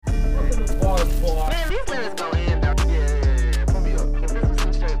Man, these lyrics go in though. Yeah. Put me up. This was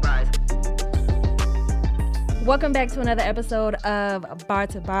some straight bars. Welcome back to another episode of Bar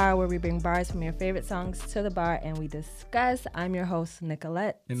to Bar, where we bring bars from your favorite songs to the bar and we discuss. I'm your host,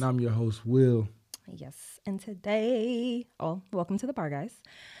 Nicolette. And I'm your host, Will. Yes, and today, welcome to the bar, guys.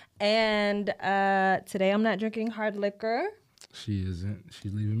 And today I'm not drinking hard liquor. She isn't.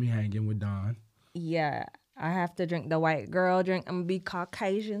 She's leaving me hanging with Dawn. Yeah, I have to drink the white girl drink. I'm gonna be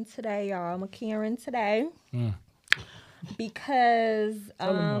Caucasian today, y'all. I'm a Karen today. Because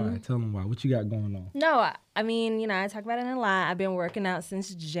Tell them why. What you got going on? No, I mean, I talk about it a lot. I've been working out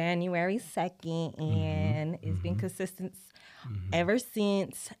since January 2nd, and it's been consistent ever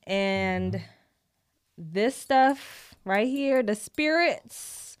since. And this stuff right here, the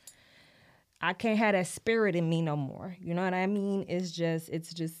spirits, I can't have that spirit in me no more. You know what I mean? It's just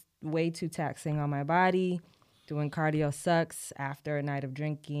way too taxing on my body. Doing cardio sucks after a night of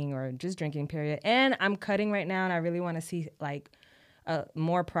drinking or just drinking, period. And I'm cutting right now, and I really want to see,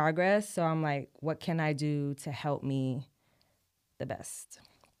 more progress. So I'm like, what can I do to help me the best?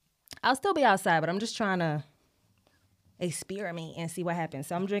 I'll still be outside, but I'm just trying to experiment and see what happens.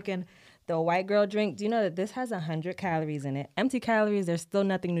 So I'm drinking the white girl drink. Do you know that this has 100 calories in it? Empty calories, there's still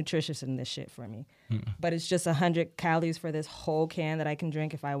nothing nutritious in this shit for me. But it's just 100 calories for this whole can that I can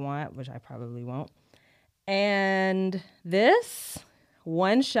drink if I want, which I probably won't. And this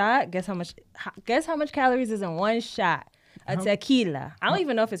one shot, guess how much calories is in one shot? A tequila. I don't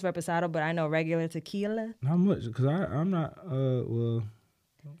even know if it's reposado, but I know regular tequila. How much? Because I'm not, how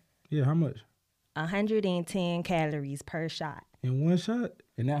much? 110 calories per shot. In one shot?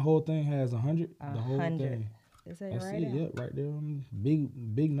 And that whole thing has 100? The whole 100. thing. Is it That's right it, now? yep, right there.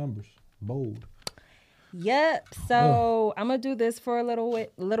 Big numbers. Bold. Yep. So I'm going to do this for a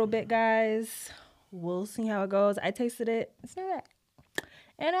little bit, guys. We'll see how it goes. I tasted it. It's not bad.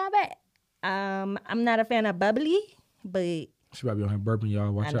 Ain't not bad. I'm not a fan of bubbly, but She might be on here burping, y'all.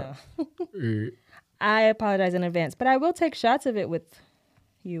 Watch out. I apologize in advance, but I will take shots of it with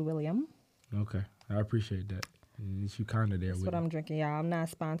you, William. Okay. I appreciate that. And you kind of there That's with what me. I'm drinking, y'all. I'm not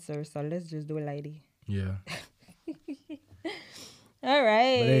sponsored, so let's just do it, lady. Yeah. All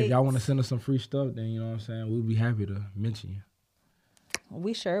right. But hey, if y'all want to send us some free stuff, then, you know what I'm saying, we'll be happy to mention you.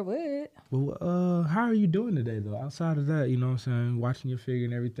 We sure would. Well, how are you doing today, though? Outside of that, you know what I'm saying, watching your figure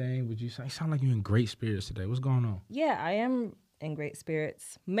and everything, but you sound like you're in great spirits today. What's going on? Yeah, I am in great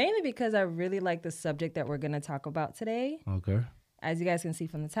spirits, mainly because I really like the subject that we're going to talk about today. Okay. As you guys can see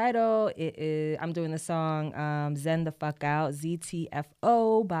from the title, I'm doing the song Zen TF Out,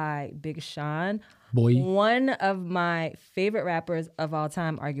 ZTFO by Big Sean. Boy. One of my favorite rappers of all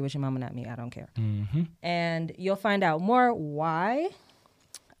time. Argue with your mama, not me. I don't care. Mm-hmm. And you'll find out more why.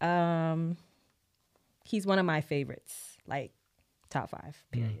 He's one of my favorites, like top 5,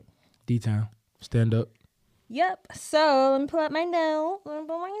 period. D-Town. Stand up. Yep. So let me pull out my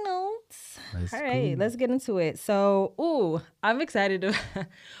notes. All right, let's get into it. So, I'm excited to.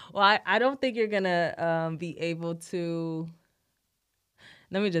 Well, I don't think you're gonna be able to.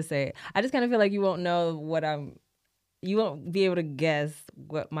 Let me just say it. I just kind of feel like you won't know you won't be able to guess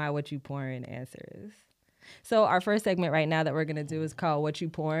what you pouring answer is. So our first segment right now that we're gonna do is called What You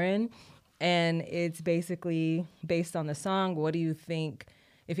Pouring, and it's basically based on the song. What do you think?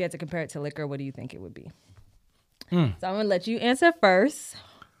 If you had to compare it to liquor, what do you think it would be? So I'm gonna let you answer first.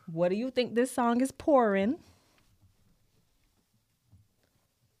 What do you think this song is pouring?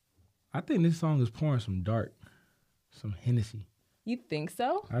 I think this song is pouring some dark, some Hennessy. You think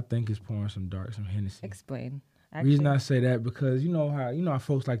so? I think it's pouring some dark, some Hennessy. Explain. Reason I say that because you know how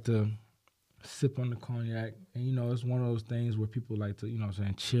folks like to sip on the cognac, and it's one of those things where people like to,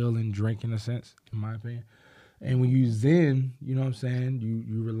 chill and drink in a sense, in my opinion. And when you zen, you know what I'm saying,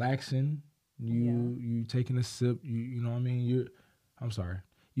 you relaxing, you taking a sip, you know what I mean? I'm sorry.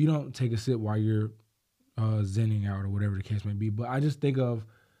 You don't take a sip while you're zenning out or whatever the case may be. But I just think of,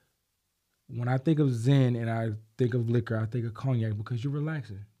 when I think of zen and I think of liquor, I think of cognac because you're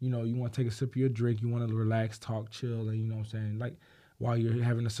relaxing. You want to take a sip of your drink, you want to relax, talk, chill, and you know what I'm saying? Like while you're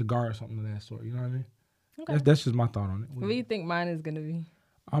having a cigar or something of that sort, you know what I mean? Okay. That's just my thought on it. What do you think mine is going to be?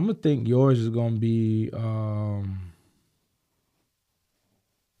 I'm going to think yours is going to be no.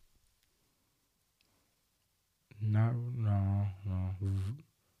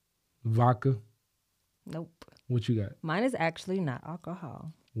 Vodka. Nope. What you got? Mine is actually not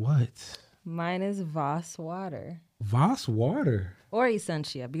alcohol. What? Mine is Voss water. Voss water? Or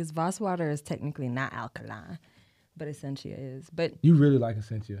Essentia, because Voss water is technically not alkaline, but Essentia is. But you really like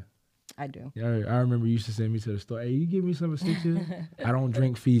Essentia? I do. Yeah, I remember you used to send me to the store. Hey, you give me some Essentia? I don't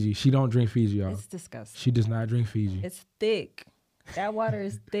drink Fiji. She don't drink Fiji, y'all. It's disgusting. She does not drink Fiji. It's thick. That water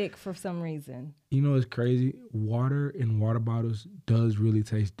is thick for some reason. You know, it's crazy. Water in water bottles does really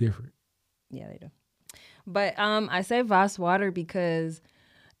taste different. Yeah, they do. But I say Voss water because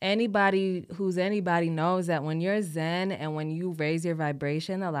anybody knows that when you're Zen and when you raise your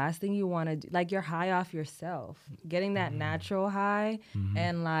vibration, the last thing you want to do, like, you're high off yourself, getting that natural high.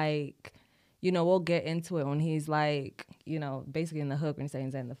 And like, you know, we'll get into it when he's like, you know, basically in the hook when he's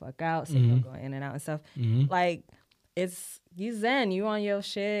saying Zen the fuck out, so going in and out and stuff. Like, it's, you Zen, you on your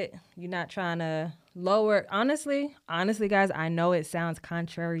shit. You're not trying to lower. Honestly, guys, I know it sounds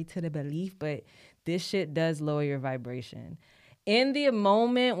contrary to the belief, but this shit does lower your vibration. In the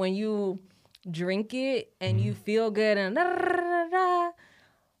moment when you drink it and you feel good and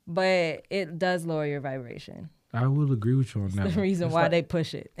but it does lower your vibration. I will agree with you on that. That's the reason why they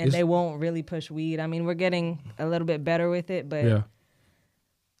push it. And they won't really push weed. I mean, we're getting a little bit better with it, but yeah.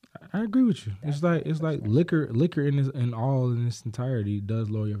 I agree with you. It's like liquor in its entirety does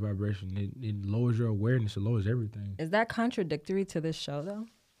lower your vibration. It lowers your awareness. It lowers everything. Is that contradictory to this show though?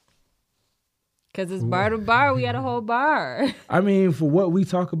 Because it's bar to bar. We had a whole bar. I mean, for what we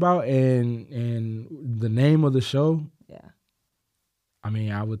talk about and the name of the show, yeah. I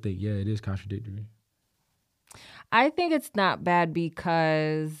mean, I would think, yeah, it is contradictory. I think it's not bad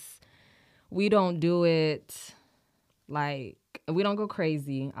because we don't do it like, we don't go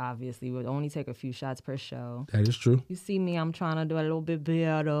crazy, obviously. We'll only take a few shots per show. That is true. You see me, I'm trying to do a little bit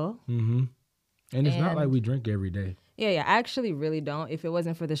better. And it's not like we drink every day. Yeah, I actually really don't. If it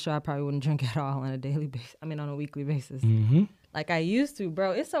wasn't for the show, I probably wouldn't drink at all on a daily basis. I mean, on a weekly basis. Like I used to,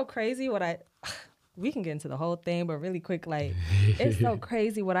 bro. It's so crazy what we can get into the whole thing, but really quick, like, it's so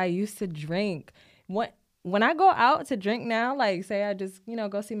crazy what I used to drink. When I go out to drink now, like, say I just, you know,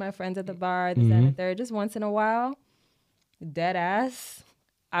 go see my friends at the bar, this, that, and the third, just once in a while, dead ass,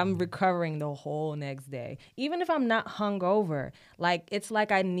 I'm recovering the whole next day. Even if I'm not hungover, like, it's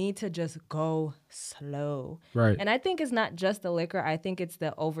like I need to just go slow. Right. And I think it's not just the liquor. I think it's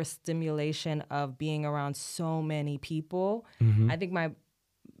the overstimulation of being around so many people. I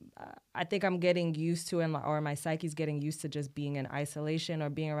think I'm getting used to, or my psyche's getting used to just being in isolation or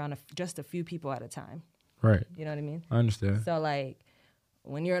being around just a few people at a time. Right. You know what I mean? I understand. So, like,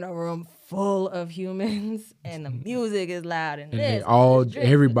 when you're in a room full of humans and the music is loud and this,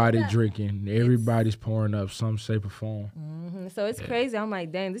 everybody drinking, everybody's pouring up some shape or form. So it's crazy. I'm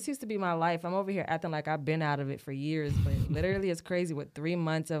like, dang, this used to be my life. I'm over here acting like I've been out of it for years, but literally it's crazy what 3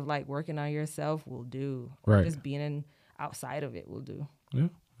 months of like working on yourself will do. Right. Or just being outside of it will do.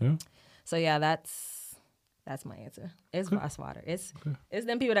 Yeah. So yeah, that's my answer. It's Voss water. It's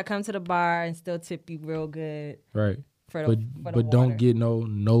them people that come to the bar and still tip you real good. Right. But don't get no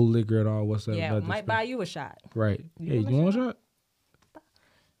liquor at all whatsoever. Yeah, might buy you a shot. Right. Hey, you want a shot?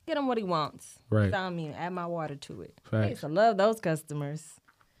 Get him what he wants. Right. So, I mean, add my water to it. Facts. I used to love those customers.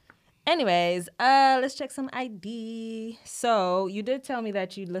 Anyways, let's check some ID. So you did tell me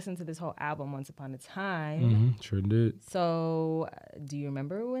that you listened to this whole album once upon a time. Sure did. So do you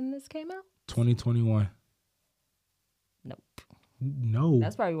remember when this came out? 2021. Nope. No.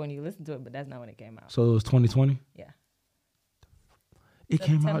 That's probably when you listened to it, but that's not when it came out. So it was 2020? Yeah. It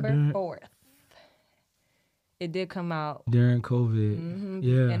came out during... September 4th. It did come out. During COVID.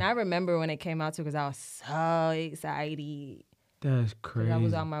 Yeah. And I remember when it came out too because I was so excited. That's crazy. I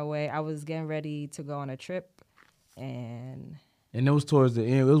was on my way. I was getting ready to go on a trip. And it was towards the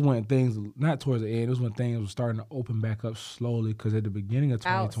end. It was when things, not towards the end, it was when things were starting to open back up slowly because at the beginning of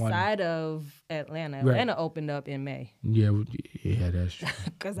 2020. Outside of Atlanta. Atlanta opened up in May. Yeah, that's true.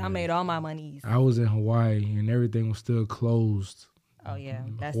 Because I made all my monies. I was in Hawaii and everything was still closed. Oh, yeah.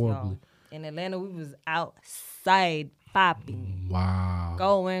 That's horribly. y'all. In Atlanta, we was outside popping. Wow.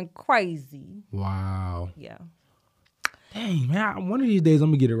 Going crazy. Wow. Yeah. Dang, man. One of these days, I'm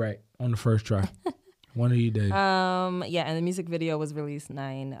going to get it right on the first try. One of these days. Yeah, and the music video was released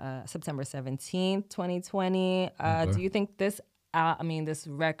September 17th, 2020. Okay. Do you think this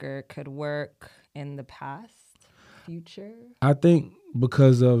record could work in the past, future? I think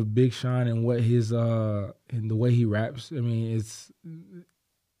because of Big Sean and what his and the way he raps, I mean, it's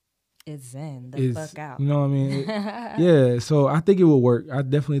Zen the fuck out. You know what I mean? Yeah, so I think it will work. I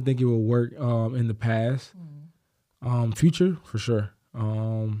definitely think it will work in the past. Future, for sure.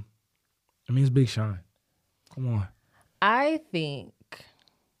 I mean, it's Big Sean. Come on. I think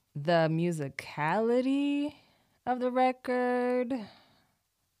the musicality of the record...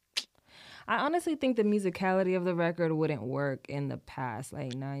 I honestly think the musicality of the record wouldn't work in the past,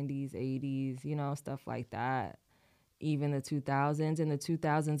 like 90s, 80s, you know, stuff like that. Even the 2000s. In the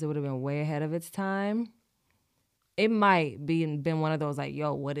 2000s, it would have been way ahead of its time. It might been one of those like,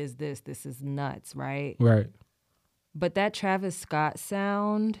 yo, what is this? This is nuts, right? Right. But that Travis Scott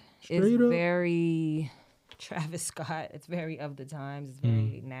sound Straight is up. very Travis Scott. It's very of the times. It's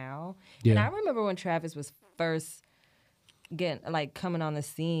very now. Yeah. And I remember when Travis was first coming on the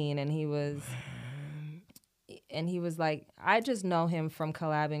scene, and he was like, I just know him from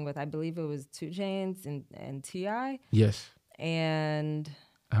collabing with, I believe it was 2 Chainz and T.I. Yes, And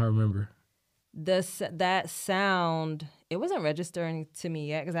I remember. that sound, it wasn't registering to me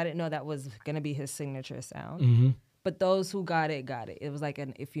yet because I didn't know that was going to be his signature sound. Mm-hmm. But those who got it. It was like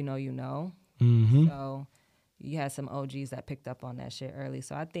an if you know, you know. Mm-hmm. So you had some OGs that picked up on that shit early.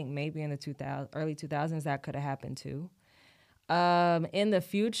 So I think maybe in the early 2000s that could have happened too. In the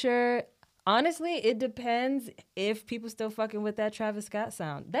future, honestly, it depends if people still fucking with that Travis Scott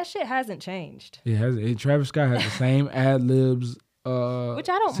sound. That shit hasn't changed. It has. Travis Scott has the same ad libs. Which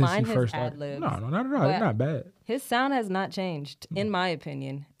I don't since mind he his first started. ad-libs. No, not at all. It's not bad. His sound has not changed, in my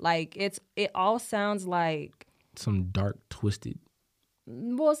opinion. Like it all sounds like Some dark, twisted.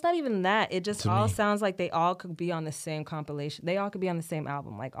 Well, it's not even that. It just To all me. sounds like they all could be on the same compilation. They all could be on the same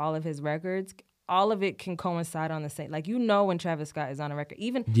album. Like all of his records, all of it can coincide on the same. Like you know when Travis Scott is on a record.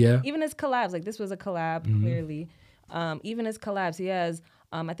 Even his collabs. Like this was a collab, clearly. Even his collabs, he has.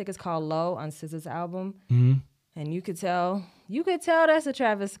 I think it's called Low on SZA's album, and you could tell that's a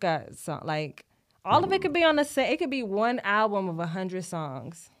Travis Scott song. Like all of it could be on the same. It could be one album of 100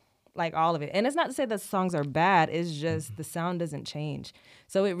 songs. Like all of it. And it's not to say that songs are bad. It's just the sound doesn't change.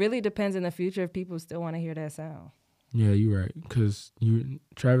 So it really depends in the future if people still want to hear that sound. Yeah, you're right. Because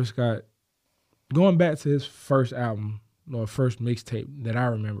Travis Scott, going back to his first album, or first mixtape that I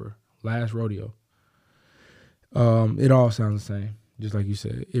remember, Last Rodeo, it all sounds the same. Just like you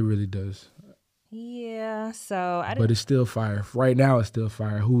said, it really does. Yeah, so But it's still fire. Right now, it's still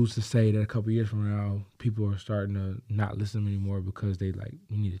fire. Who's to say that a couple years from now, people are starting to not listen anymore because they like,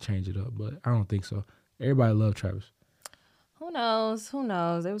 we need to change it up. But I don't think so. Everybody loved Travis. Who knows?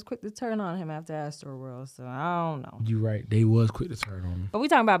 They was quick to turn on him after Astroworld, so I don't know. You're right. They was quick to turn on him. But we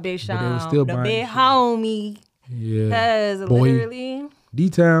talking about Big But they Sean, was still the buying big shit. homie. Yeah. Because Boy. literally,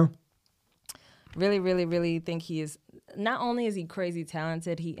 D-Town. really, really, really think he is. Not only is he crazy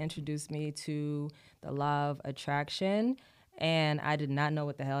talented, he introduced me to the law of attraction, and I did not know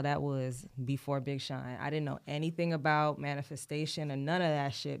what the hell that was before Big Sean. I didn't know anything about manifestation and none of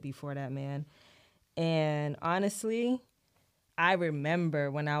that shit before that man. And honestly, I remember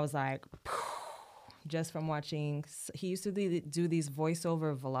when I was like, just from watching, he used to do these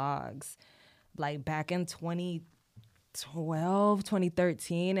voiceover vlogs, like back in 2012,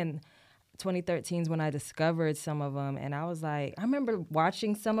 2013, and 2013 is when I discovered some of them, and I was like, I remember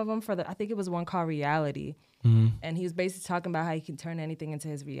watching some of them I think it was one called Reality, and he was basically talking about how he can turn anything into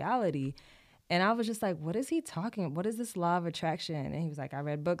his reality, and I was just like, what is he talking? What is this law of attraction? And he was like, I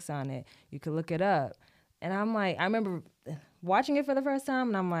read books on it. You could look it up. And I'm like, I remember watching it for the first time,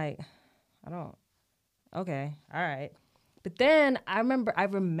 and I'm like, okay, all right. But then I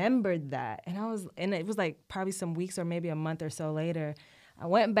remembered that, and it was like probably some weeks or maybe a month or so later, I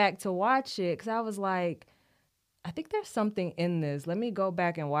went back to watch it because I was like, I think there's something in this. Let me go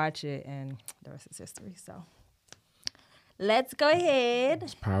back and watch it, and the rest is history. So let's go ahead.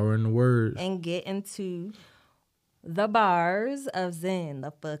 It's power in the words. And get into the bars of Zen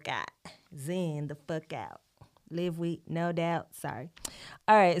the fuck out. Zen the fuck out. Live weak, no doubt. Sorry.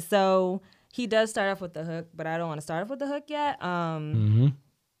 All right, so he does start off with the hook, but I don't want to start off with the hook yet.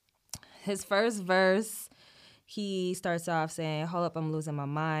 His first verse, he starts off saying, hold up, I'm losing my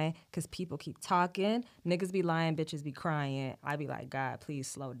mind because people keep talking. Niggas be lying, bitches be crying. I be like, God, please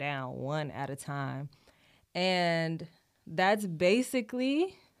slow down one at a time. And that's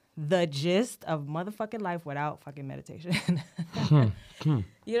basically the gist of motherfucking life without fucking meditation.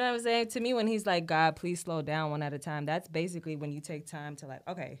 You know what I'm saying? To me, when he's like, God, please slow down one at a time, that's basically when you take time to like,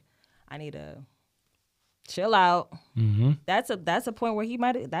 okay, I need to chill out. That's a point where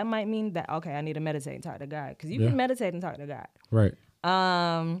that might mean that, okay, I need to meditate and talk to God, because you can meditate and talk to God. Right.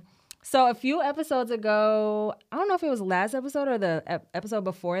 So a few episodes ago, I don't know if it was last episode or the episode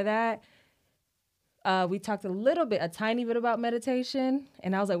before that, we talked a tiny bit about meditation,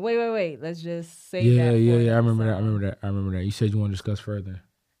 and I was like, wait, let's just say that. Yeah. I remember that. You said you want to discuss further.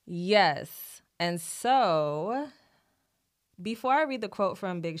 Yes. And so before I read the quote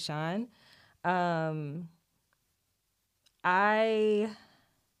from Big Sean, I'm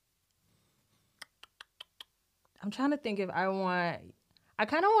trying to think if I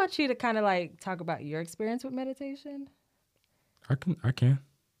kind of want you to kind of like talk about your experience with meditation. I can.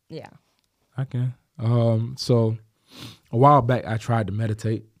 Yeah. I can. So a while back I tried to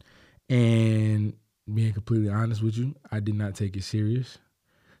meditate, and being completely honest with you, I did not take it serious.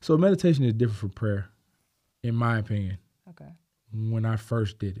 So meditation is different from prayer. in my opinion, Okay. when I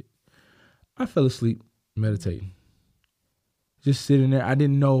first did it. I fell asleep meditating. Just sitting there. I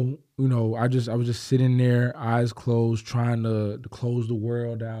didn't know, I was just sitting there, eyes closed, trying to close the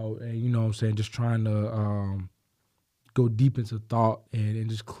world out, and what I'm saying, just trying to go deep into thought and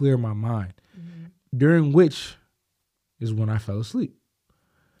just clear my mind. During which is when I fell asleep.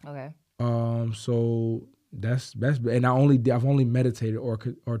 Okay. So that's and I've only meditated or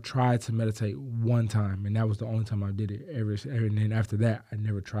tried to meditate one time, and that was the only time I did it ever. And then after that, I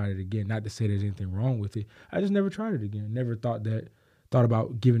never tried it again. Not to say there's anything wrong with it, I just never tried it again. Never thought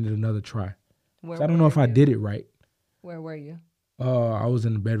about giving it another try. So I don't know if I did it right. Where were you? I was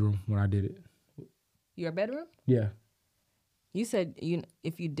in the bedroom when I did it. Your bedroom? Yeah. You said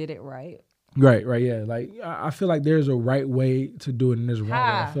if you did it right. Right, yeah. Like I feel like there's a right way to do it and there's a wrong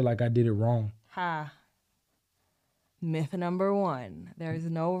way. I feel like I did it wrong. Myth number 1: there's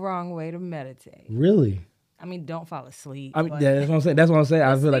no wrong way to meditate. Really? I mean, don't fall asleep. I mean, that's what I'm saying. That's what I'm saying.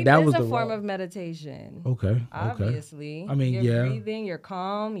 I feel like that was the form of meditation. Okay. Obviously. I mean, you're breathing, you're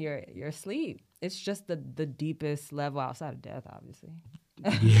calm, you're asleep. It's just the deepest level outside of death, obviously.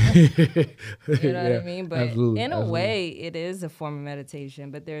 You know what I mean? But in a way, it is a form of meditation.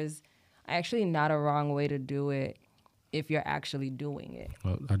 But there's actually not a wrong way to do it if you're actually doing it.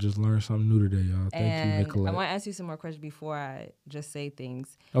 Well, I just learned something new today, y'all. Thank you, Nicolette. I want to ask you some more questions before I just say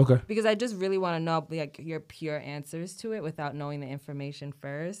things. Okay. Because I just really want to know like your pure answers to it without knowing the information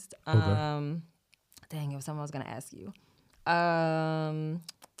first. Okay. Dang, it was something I was going to ask you. Dang,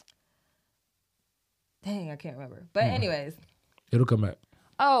 I can't remember. But anyways. It'll come back.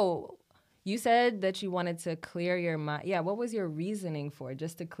 Oh, you said that you wanted to clear your mind. Yeah, what was your reasoning for?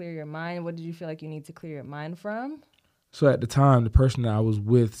 Just to clear your mind? What did you feel like you need to clear your mind from? So at the time, the person that I was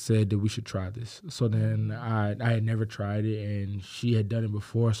with said that we should try this. So then I had never tried it, and she had done it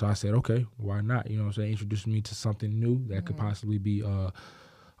before. So I said, okay, why not? You know what I'm saying? Introduced me to something new that could possibly be,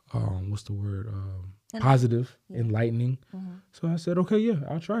 what's the word? Positive, enlightening. So I said, okay, yeah,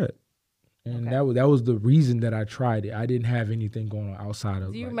 I'll try it. And that was the reason that I tried it. I didn't have anything going on outside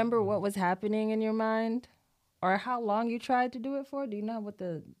of. Do you remember what was happening in your mind, or how long you tried to do it for? Do you know what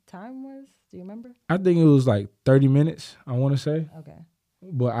the time was? Do you remember? I think it was like 30 minutes. I want to say. Okay.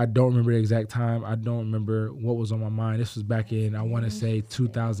 But I don't remember the exact time. I don't remember what was on my mind. This was back in, I want to say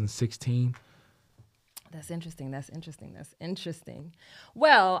 2016. That's interesting.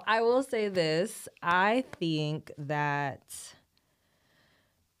 Well, I will say this. I think that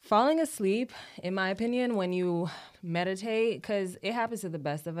falling asleep, in my opinion, when you meditate, because it happens to the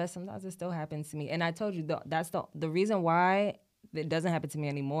best of us, sometimes it still happens to me. And I told you that's the reason why it doesn't happen to me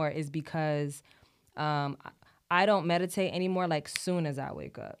anymore is because I don't meditate anymore like soon as I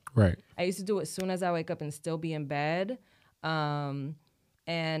wake up. Right. I used to do it soon as I wake up and still be in bed. And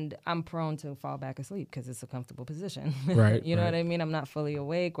I'm prone to fall back asleep because it's a comfortable position. Right. You know what I mean? I'm not fully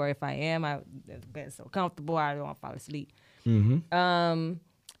awake, or if I am, the bed's so comfortable, I don't want to fall asleep. Mm-hmm.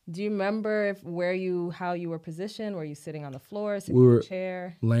 Do you remember how you were positioned? Were you sitting on the floor, sitting We were in a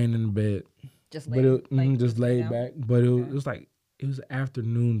chair? laying in the bed. Just laid, just laid back. But it was like, it was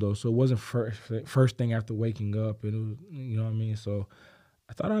afternoon though, so it wasn't first thing after waking up. And it was, you know what I mean? So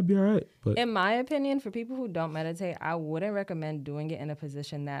I thought I'd be all right. But in my opinion, for people who don't meditate, I wouldn't recommend doing it in a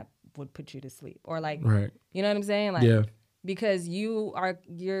position that would put you to sleep, or like, right. You know what I'm saying? Like, yeah. Because you are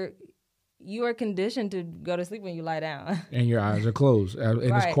conditioned to go to sleep when you lie down. And your eyes are closed.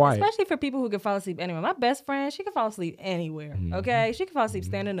 And right. It's quiet. Especially for people who can fall asleep anywhere. My best friend, she can fall asleep anywhere. Mm-hmm. Okay? She can fall asleep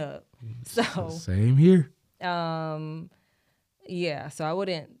standing up. So same here. Yeah, so I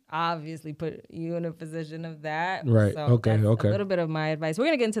wouldn't obviously put you in a position of that. Right. So okay. A little bit of my advice. We're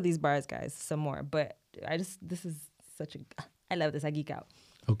gonna get into these bars, guys, some more. But I love this. I geek out.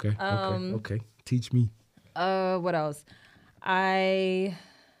 Okay. Okay. Teach me. What else? I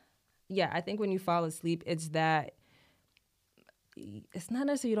think when you fall asleep, it's not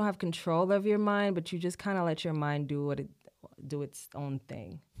necessarily you don't have control of your mind, but you just kind of let your mind do its own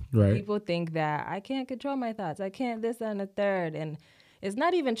thing. Right. People think that I can't control my thoughts. I can't this, that, and the third. And it's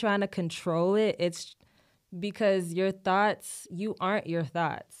not even trying to control it. It's because your thoughts, you aren't your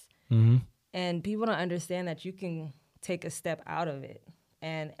thoughts. Mm-hmm. And people don't understand that you can take a step out of it.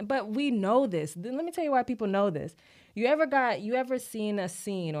 But we know this. Let me tell you why people know this. You ever seen a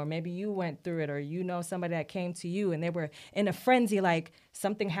scene, or maybe you went through it, or you know somebody that came to you and they were in a frenzy, like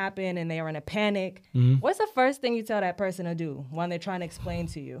something happened and they were in a panic. Mm-hmm. What's the first thing you tell that person to do when they're trying to explain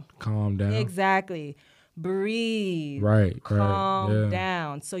to you? Calm down. Exactly. Breathe. Right. Calm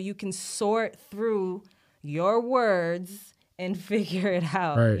down. So you can sort through your words and figure it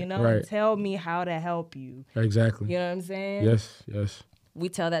out. Right. And tell me how to help you. Exactly. You know what I'm saying? Yes. We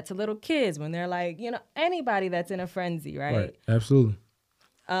tell that to little kids when they're like, anybody that's in a frenzy, right? Absolutely.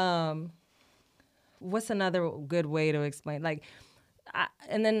 What's another good way to explain? Like,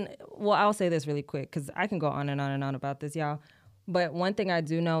 I'll say this really quick because I can go on and on and on about this, y'all. But one thing I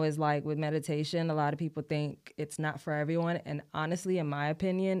do know is, like, with meditation, a lot of people think it's not for everyone. And honestly, in my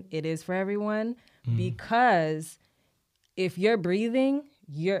opinion, it is for everyone because if you're breathing,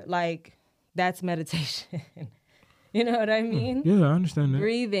 you're like, that's meditation. You know what I mean? Yeah, I understand that.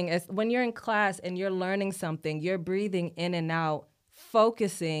 Breathing. When you're in class and you're learning something, you're breathing in and out,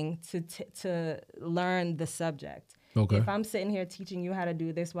 focusing to learn the subject. Okay. If I'm sitting here teaching you how to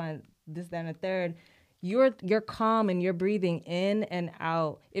do this one, this, that, and a third, you're calm and you're breathing in and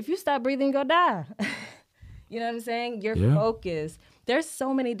out. If you stop breathing, you'll die. You know what I'm saying? You're focused. There's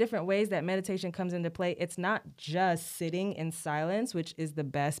so many different ways that meditation comes into play. It's not just sitting in silence, which is the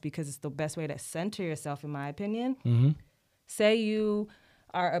best because it's the best way to center yourself, in my opinion. Mm-hmm. Say you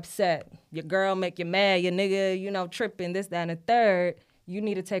are upset. Your girl make you mad. Your nigga, tripping, this, that, and a third. You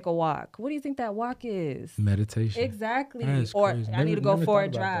need to take a walk. What do you think that walk is? Meditation. Exactly. Or I need to go for a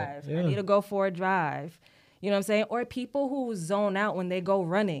drive. I need to go for a drive. You know what I'm saying? Or people who zone out when they go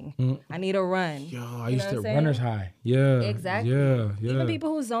running. I need to run. Yo, I used to runner's high. Yeah. Exactly. Yeah. Even people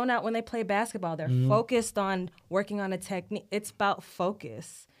who zone out when they play basketball, they're focused on working on a technique. It's about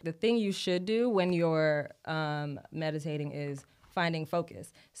focus. The thing you should do when you're meditating is finding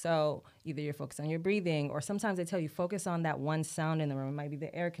focus. So either you're focused on your breathing, or sometimes they tell you focus on that one sound in the room. It might be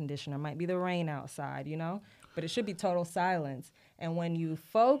the air conditioner, it might be the rain outside, but it should be total silence. And when you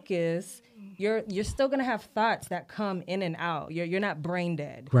focus, you're still gonna have thoughts that come in and out. You're not brain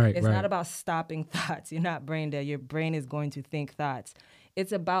dead. Right. It's not about stopping thoughts. You're not brain dead. Your brain is going to think thoughts.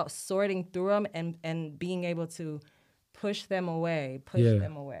 It's about sorting through them and being able to push them away.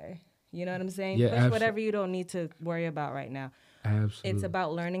 Them away. You know what I'm saying? Yeah, push whatever you don't need to worry about right now. Absolutely. It's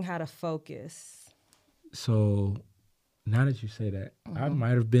about learning how to focus. So now that you say that, I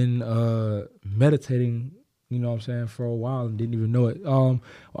might have been meditating, for a while and didn't even know it.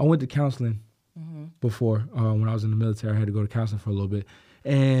 I went to counseling before. When I was in the military, I had to go to counseling for a little bit.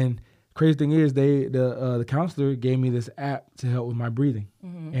 And crazy thing is, the counselor gave me this app to help with my breathing.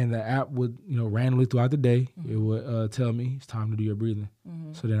 And the app would, randomly throughout the day, it would tell me it's time to do your breathing.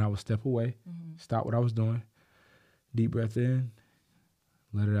 So then I would step away, stop what I was doing, deep breath in,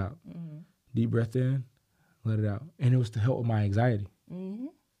 let it out. Deep breath in, let it out. And it was to help with my anxiety.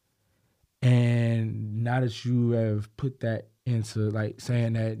 And now that you have put that into, like,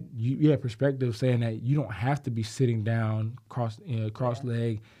 saying that you have perspective, saying that you don't have to be sitting down cross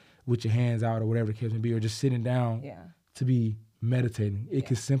leg with your hands out or whatever the case may be, or just sitting down to be meditating. It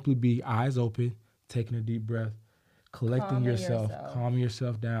could simply be eyes open, taking a deep breath, collecting yourself, calming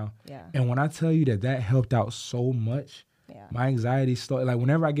yourself down. And when I tell you that helped out so much, my anxiety started, like,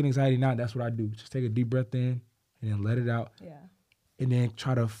 whenever I get anxiety now, that's what I do. Just take a deep breath in and then let it out. And then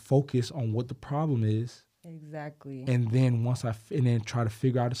try to focus on what the problem is. Exactly. And then and then try to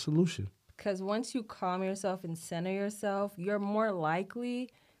figure out a solution. Because once you calm yourself and center yourself, you're more likely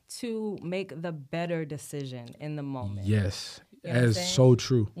to make the better decision in the moment. Yes. That is so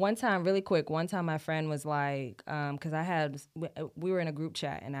true. One time, really quick, my friend was like, because we were in a group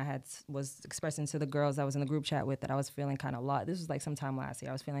chat and was expressing to the girls I was in the group chat with that I was feeling kind of lost. This was like sometime last year.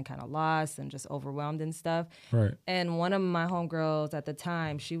 I was feeling kind of lost and just overwhelmed and stuff. Right. And one of my homegirls at the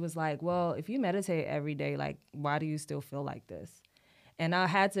time, she was like, well, if you meditate every day, like, why do you still feel like this? And I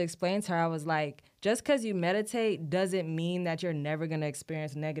had to explain to her, I was like, just because you meditate doesn't mean that you're never going to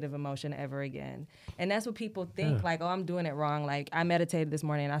experience negative emotion ever again. And that's what people think, like, oh, I'm doing it wrong. Like, I meditated this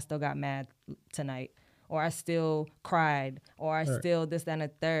morning and I still got mad tonight. Or I still cried. Or I still this, that, and a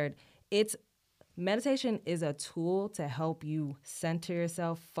third. Meditation is a tool to help you center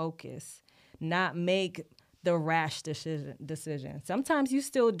yourself, focus, not make the rash decision. Sometimes you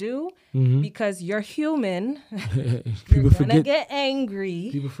still do because you're human. You're gonna get angry.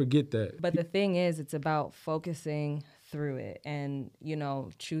 People forget that. But the thing is, it's about focusing through it and,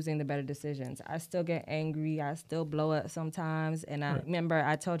 choosing the better decisions. I still get angry. I still blow up sometimes. And I remember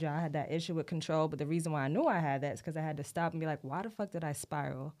I told you I had that issue with control. But the reason why I knew I had that is because I had to stop and be like, why the fuck did I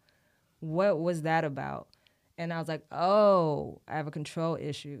spiral? What was that about? And I was like, oh, I have a control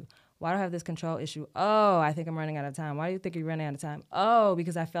issue. Why do I have this control issue? Oh, I think I'm running out of time. Why do you think you're running out of time? Oh,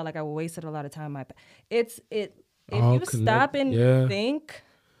 because I felt like I wasted a lot of time. If you stop and think,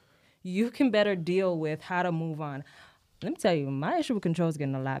 you can better deal with how to move on. Let me tell you, my issue with control is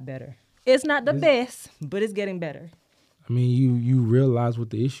getting a lot better. It's not the best, but it's getting better. I mean, you realized what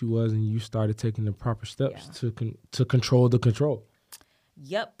the issue was, and you started taking the proper steps to control the control.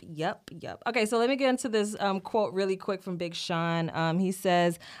 Yep. Okay, so let me get into this quote really quick from Big Sean. He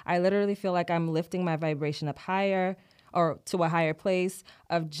says, I literally feel like I'm lifting my vibration up higher or to a higher place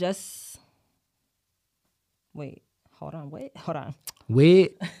of just... Wait. Hold on. Wait. I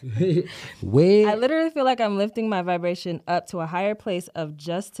literally feel like I'm lifting my vibration up to a higher place of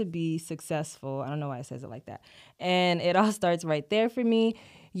just to be successful. I don't know why it says it like that. And it all starts right there for me.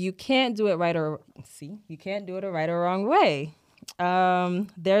 You can't do it right or wrong way.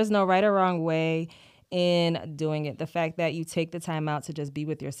 There's no right or wrong way in doing it. The fact that you take the time out to just be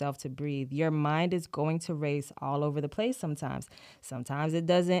with yourself, to breathe. Your mind is going to race all over the place sometimes. Sometimes it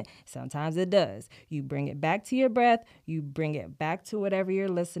doesn't. Sometimes it does. You bring it back to your breath. You bring it back to whatever you're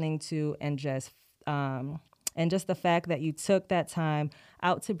listening to, and just the fact that you took that time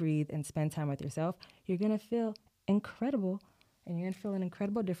out to breathe and spend time with yourself, you're going to feel incredible, and you're going to feel an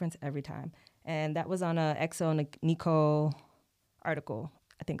incredible difference every time. And that was on a EXO Nico article,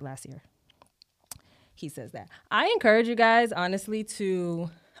 I think last year. He says that. I encourage you guys, honestly,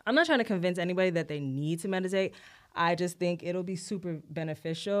 I'm not trying to convince anybody that they need to meditate. I just think it'll be super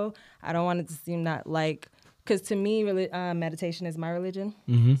beneficial. I don't want it to seem because to me, meditation is my religion.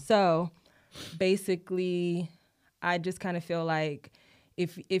 Mm-hmm. So basically, I just kind of feel like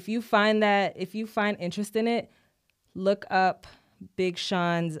if you find interest in it, look up Big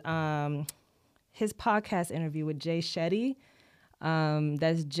Sean's, his podcast interview with Jay Shetty.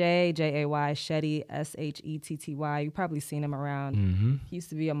 That's Jay Shetty, Shetty. You've probably seen him around. Mm-hmm. He used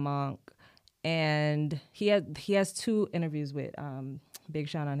to be a monk, and he has 2 interviews with Big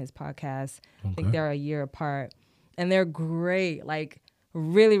Sean on his podcast. Okay. I think they're a year apart, and they're great, like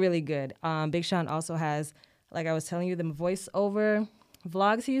really, really good. Big Sean also has, like I was telling you, the voiceover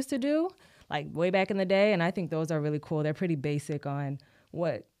vlogs he used to do, like way back in the day, and I think those are really cool. They're pretty basic on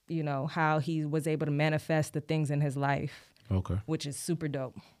how he was able to manifest the things in his life. Okay. Which is super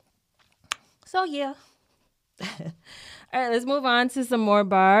dope. So, yeah. All right, let's move on to some more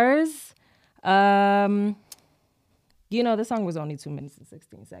bars. The song was only 2 minutes and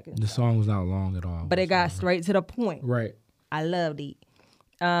 16 seconds. The song was not long at all. But it got straight to the point. Right. I loved it.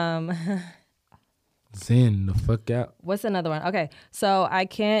 Zen the fuck out. What's another one? Okay, so I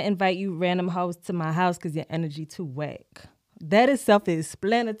can't invite you random hoes to my house because your energy too whack. That is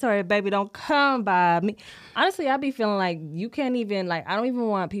self-explanatory, baby. Don't come by me. Honestly, I be feeling like you can't even, I don't even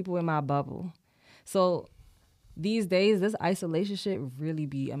want people in my bubble. So these days, this isolation shit really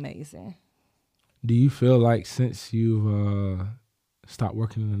be amazing. Do you feel like since you've stopped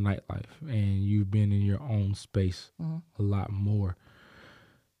working in the nightlife and you've been in your own space a lot more,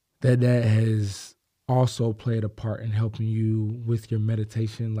 that has also played a part in helping you with your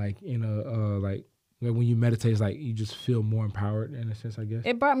meditation, when you meditate, it's like you just feel more empowered in a sense, I guess?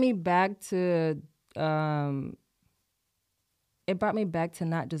 It brought me back to not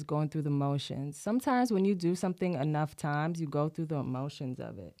just going through the motions. Sometimes when you do something enough times, you go through the emotions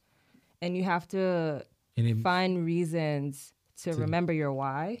of it. And you have to find reasons to remember your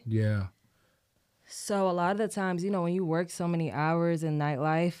why. Yeah. So a lot of the times, when you work so many hours in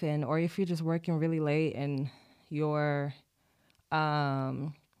nightlife, or if you're just working really late and you're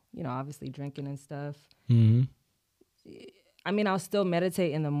obviously drinking and stuff. Mm-hmm. I mean, I'll still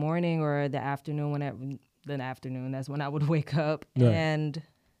meditate in the morning or the afternoon. That's when I would wake up. Yeah. And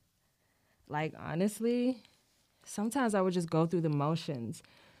honestly, sometimes I would just go through the motions.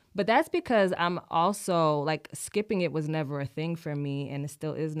 But that's because I'm also skipping it was never a thing for me, and it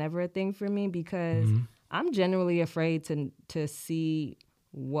still is never a thing for me because I'm genuinely afraid to see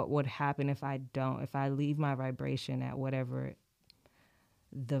what would happen if I leave my vibration at whatever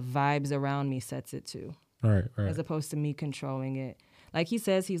the vibes around me sets it to. Right. As opposed to me controlling it. Like he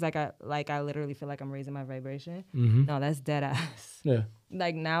says, he's I literally feel like I'm raising my vibration. Mm-hmm. No, that's dead ass. Yeah.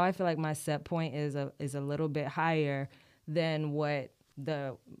 Now I feel like my set point is a little bit higher than what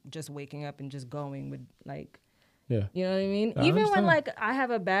the just waking up and just going would Yeah. You know what I mean? Even when I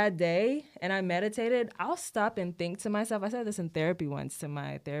have a bad day and I meditated, I'll stop and think to myself. I said this in therapy once to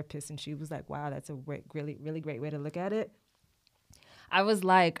my therapist, and she was like, "Wow, that's a really, really great way to look at it." I was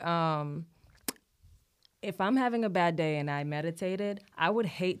like, if I'm having a bad day and I meditated, I would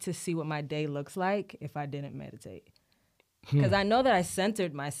hate to see what my day looks like if I didn't meditate. Because I know that I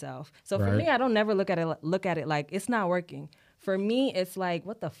centered myself. So for me, I don't never look at it like it's not working. For me, it's like,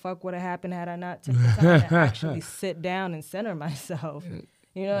 what the fuck would have happened had I not taken the time to actually sit down and center myself?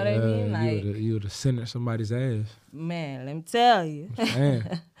 You know what I mean? You would have centered somebody's ass. Man, let me tell you.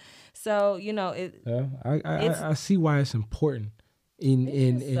 So, I see why it's important.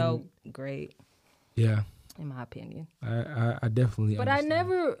 It's so great. Yeah. in my opinion. I definitely But understand. I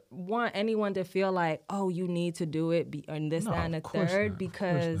never want anyone to feel like, oh, you need to do it and this, No, that, and the of course third, not.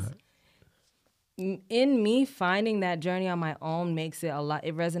 because Of course in me finding that journey on my own makes it a lot,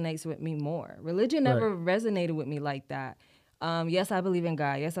 it resonates with me more. Religion never resonated with me like that. Yes, I believe in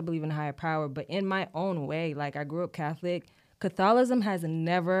God. Yes, I believe in higher power, but in my own way, like I grew up Catholic, Catholicism has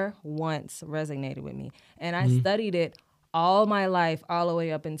never once resonated with me. And I studied it all my life, all the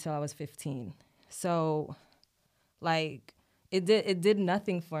way up until I was 15. So like it did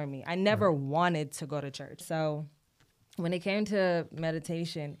nothing for me. I never wanted to go to church. So when it came to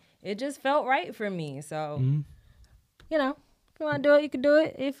meditation, it just felt right for me. So, you know, if you want to do it, you can do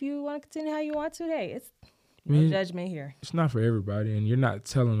it. If you want to continue how you want to, hey, it's no judgment here. It's not for everybody, and you're not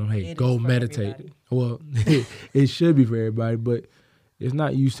telling them, hey, It go is for meditate. everybody. Well, it should be for everybody, but it's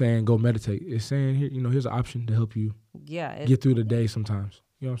not you saying go meditate. It's saying, here, here's an option to help you Yeah. get through the day sometimes.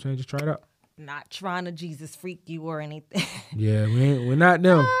 You know what I'm saying? Just try it out. Not trying to Jesus freak you or anything. Yeah, we're not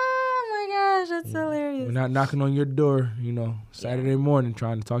them. Oh my gosh, that's hilarious. We're not knocking on your door, Saturday morning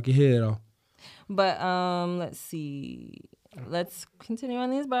trying to talk your head off. But let's see. Let's continue on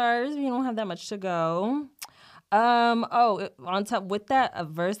these bars. We don't have that much to go. On top with that, a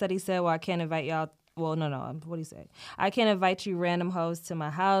verse that he said, well, I can't invite y'all. Well, no. What do you say? I can't invite you random hoes to my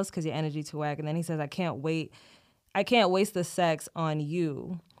house because your energy too whack. And then he says, I can't waste the sex on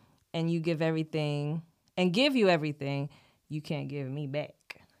you, and you give everything and give you everything you can't give me back.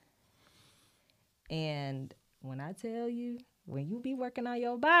 And when I tell you, when you be working on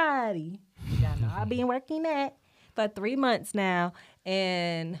your body, y'all know I've been working that for 3 months now,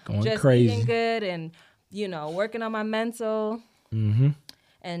 and Going just crazy. eating good and, working on my mental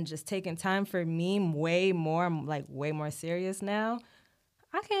and just taking time for me way more serious now.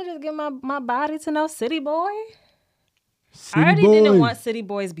 I can't just give my body to no city boy. I already didn't want city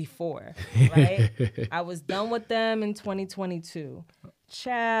boys before, right? I was done with them in 2022.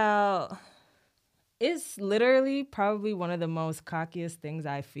 Child, it's literally probably one of the most cockiest things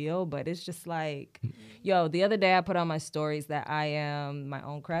I feel, but it's just like, the other day I put on my stories that I am my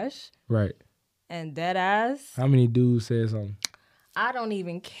own crush. Right. And dead ass. How many dudes said something? I don't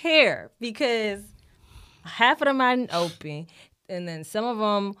even care because half of them are open, and then some of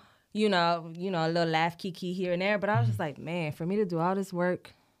them, a little laugh kiki here and there. But I was just like, man, for me to do all this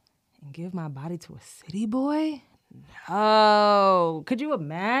work and give my body to a city boy? No. Could you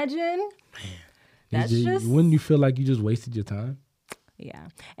imagine? That's just... Wouldn't you feel like you just wasted your time? Yeah.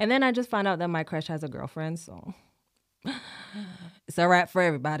 And then I just found out that my crush has a girlfriend, so it's a wrap for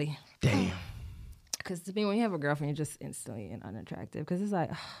everybody. Damn. Because to me, when you have a girlfriend, you're just instantly unattractive. Because it's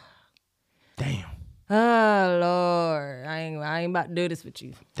like, damn. Oh, Lord, I ain't about to do this with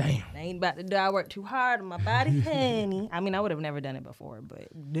you. Damn. I ain't about to do. I work too hard on my body, honey. I mean, I would have never done it before, but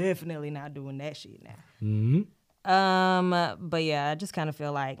definitely not doing that shit now. But yeah, I just kind of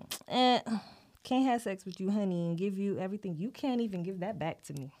feel like, can't have sex with you, honey, and give you everything. You can't even give that back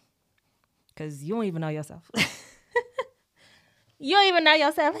to me. Because you don't even know yourself. You don't even know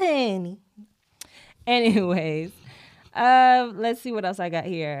yourself, honey. Anyways. Let's see what else I got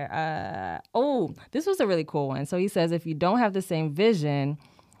here. This was a really cool one. So he says, if you don't have the same vision,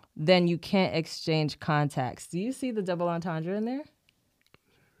 then you can't exchange contacts. Do you see the double entendre in there?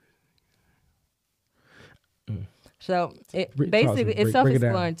 So it's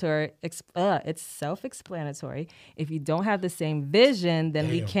self-explanatory. It's self-explanatory. If you don't have the same vision, then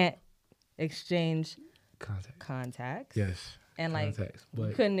we can't exchange contacts. Yes. And contacts, you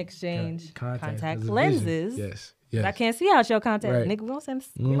couldn't exchange contact lenses. Yes. But I can't see out your contact, right. nigga.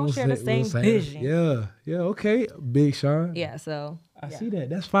 We don't share the same vision. Yeah, okay. Big Sean. Yeah, so. I see that.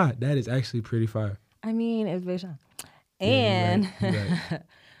 That's fine. That is actually pretty fire. I mean, it's Big Sean. And you're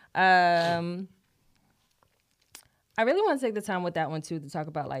right. I really want to take the time with that one, too, to talk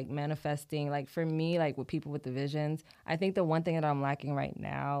about, like, manifesting. Like, for me, like, with people with the visions, I think the one thing that I'm lacking right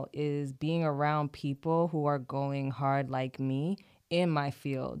now is being around people who are going hard like me in my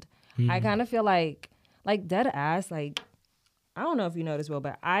field. I kind of feel like dead ass, like, I don't know if you know this, Will,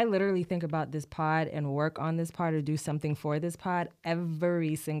 but I literally think about this pod and work on this pod or do something for this pod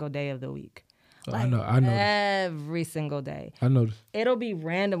every single day of the week. I know. Every single day. I know this. It'll be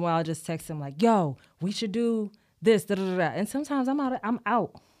random where I'll just text him like, yo, we should do this, da, da, da, da. And sometimes I'm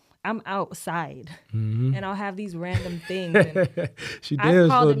outside, and I'll have these random things. And I've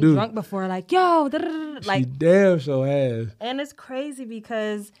called him drunk before, like, yo, da, da, da, da. Like, she damn so has. And it's crazy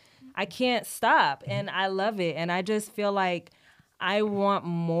because I can't stop, and I love it. And I just feel like I want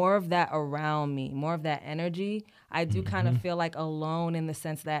more of that around me, more of that energy. I do kind of feel like alone in the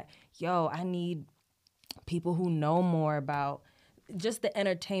sense that, yo, I need people who know more about just the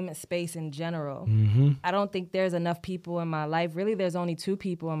entertainment space in general. Mm-hmm. I don't think there's enough people in my life. Really, there's only 2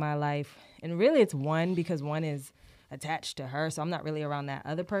 people in my life. And really, it's one because one is attached to her, so I'm not really around that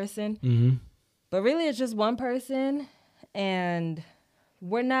other person. Mm-hmm. But really, it's just one person, and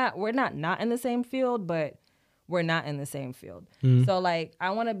we're not in the same field, but we're not in the same field. Mm-hmm. So, like,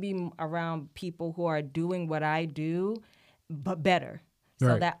 I want to be around people who are doing what I do, but better. So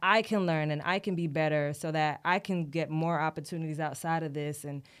Right. that I can learn and I can be better, so that I can get more opportunities outside of this,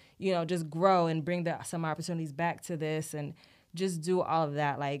 and just grow and bring some opportunities back to this, and just do all of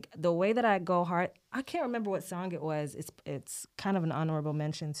that. Like the way that I go hard, I can't remember what song it was. It's kind of an honorable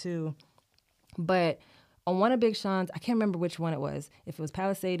mention too, but on one of Big Sean's, I can't remember which one it was. If it was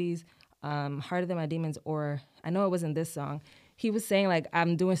Palisades, Harder Than My Demons, or I know it wasn't this song. He was saying like,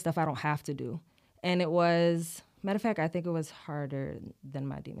 I'm doing stuff I don't have to do, and it was. Matter of fact, I think it was Harder Than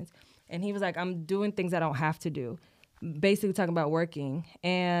My Demons. And he was like, I'm doing things I don't have to do. Basically talking about working.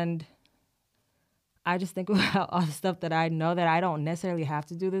 And I just think about all the stuff that I know that I don't necessarily have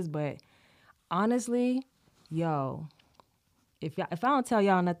to do this. But honestly, if I don't tell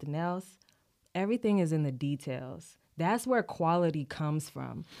y'all nothing else, everything is in the details. That's where quality comes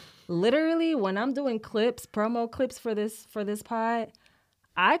from. Literally, when I'm doing promo clips for this pod,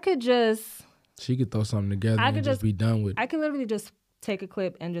 I could just... She could throw something together and just be done with it. I could literally just take a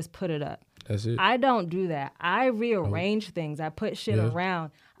clip and just put it up. That's it. I don't do that. I rearrange things. I put shit around.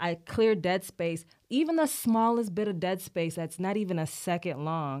 I clear dead space. Even the smallest bit of dead space that's not even a second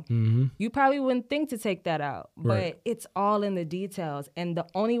long. Mm-hmm. You probably wouldn't think to take that out. Right. But it's all in the details. And the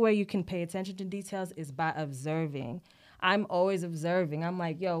only way you can pay attention to details is by observing. I'm always observing. I'm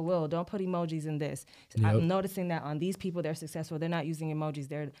like, yo, Will, don't put emojis in this. Yep. I'm noticing that on these people, they're successful. They're not using emojis.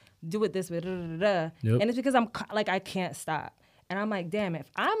 They're do it this way. Da, da, da, da. Yep. And it's because I'm like, I can't stop. And I'm like, damn, if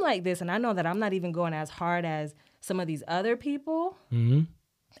I'm like this, and I know that I'm not even going as hard as some of these other people, Mm-hmm.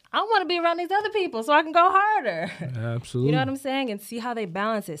 I want to be around these other people so I can go harder. Absolutely. You know what I'm saying? And see how they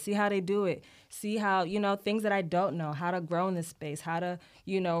balance it, see how they do it, see how, things that I don't know, how to grow in this space, how to,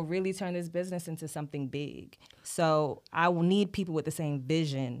 really turn this business into something big. So I will need people with the same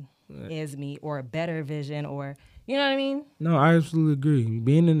vision as me, or a better vision, or, you know what I mean? No, I absolutely agree.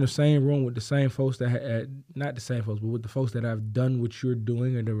 Being in the same room with the same folks that not the same folks, but with the folks that have done what you're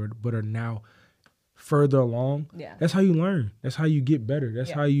doing but are now further along. Yeah. That's how you learn. That's how you get better.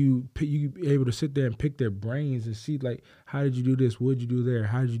 That's how you be able to sit there and pick their brains and see, like, how did you do this? What did you do there?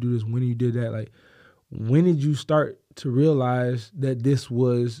 How did you do this? When you did that? Like, when did you start to realize that this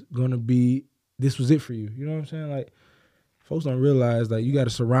was it for you? You know what I'm saying? Like, folks don't realize, like, you got to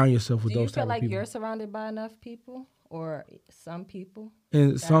surround yourself with those type of people. Do you feel like you're surrounded by enough people, or some people?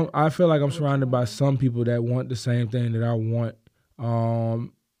 And I feel like I'm surrounded by some people that want the same thing that I want.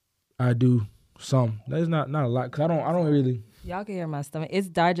 I do some. That's not a lot, because I don't really. Y'all can hear my stomach. It's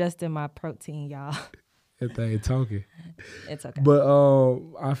digesting my protein, y'all. That thing is talking. It's okay. But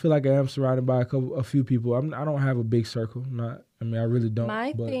I feel like I am surrounded by a few people. I don't have a big circle. I really don't.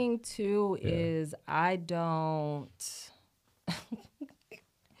 My thing too is I don't.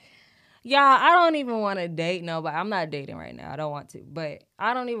 I don't even want to date nobody. I'm not dating right now. I don't want to, but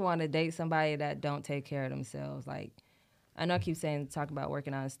I don't even want to date somebody that don't take care of themselves. Like, I know I keep talk about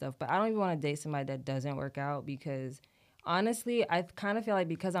working out and stuff, but I don't even want to date somebody that doesn't work out, because honestly, I kind of feel like,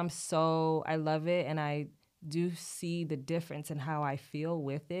 because I love it, and I do see the difference in how I feel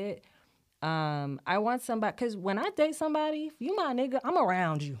with it. I want somebody, because when I date somebody, if you my nigga, I'm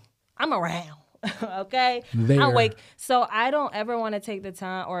around you. I'm around. Okay? There. I wake. So I don't ever want to take the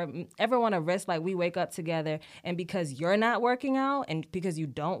time, or ever want to risk, like, we wake up together, and because you're not working out, and because you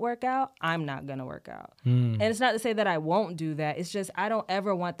don't work out, I'm not going to work out. And it's not to say that I won't do that. It's just I don't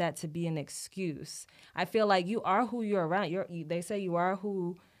ever want that to be an excuse. I feel like you are who you're around. They say you are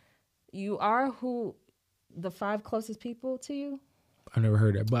who the 5 closest people to you. I never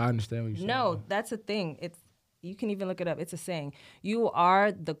heard that, but I understand what you're saying. No, that's a thing. You can even look it up. It's a saying. You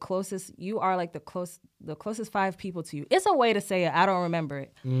are the closest. You are like the closest 5 people to you. It's a way to say it. I don't remember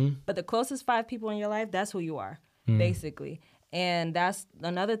it. But the closest 5 people in your life, that's who you are, basically. And that's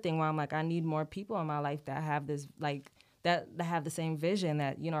another thing where I'm like, I need more people in my life that have this, like, that have the same vision,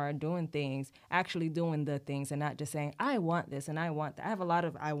 that, are doing things, actually doing the things, and not just saying, I want this and I want that. I have a lot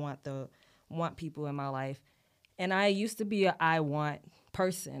of want people in my life. And I used to be a I want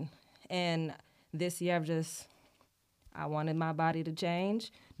person. And this year I wanted my body to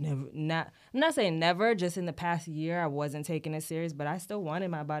change. I'm not saying never, just in the past year I wasn't taking it serious, but I still wanted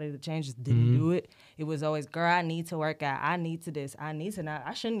my body to change, just didn't do it. It was always, girl, I need to work out. I need to this. I need to not.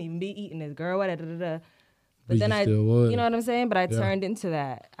 I shouldn't even be eating this, girl. But then you know what I'm saying? But I turned into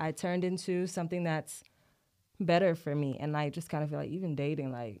that. I turned into something that's better for me. And I just kind of feel like even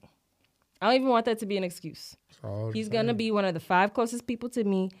dating, like, I don't even want that to be an excuse. He's going to be one of the 5 closest people to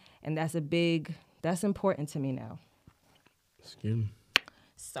me, and that's important to me now. Excuse me.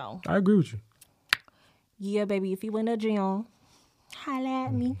 So. I agree with you. Yeah, baby, if you in a gym, holla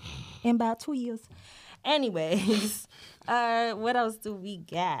at me in about 2 years. Anyways, what else do we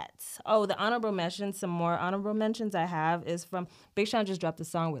got? Oh, the honorable mentions. Some more honorable mentions I have is from Big Sean just dropped a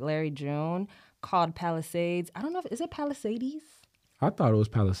song with Larry June called Palisades. I don't know is it Palisades? I thought it was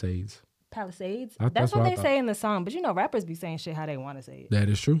Palisades. Palisades? That's what what they I say in the song. But you know, rappers be saying shit how they want to say it. That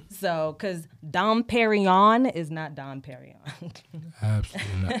is true. So, because Dom Perignon is not Dom Perignon.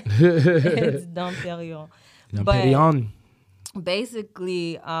 Absolutely not. It's Dom Perignon. Dom But Perignon.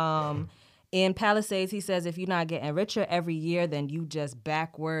 basically, in Palisades, he says, if you're not getting richer every year, then you just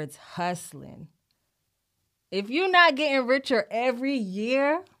backwards hustling. If you're not getting richer every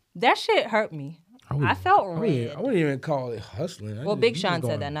year, that shit hurt me. I felt red. I wouldn't even call it hustling. Well, Big Sean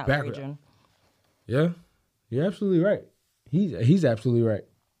said that, not Larry June. Yeah, you're absolutely right. He's absolutely right.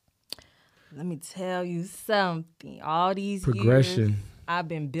 Let me tell you something. All these Progression. years, I've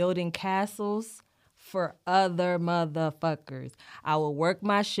been building castles for other motherfuckers. I will work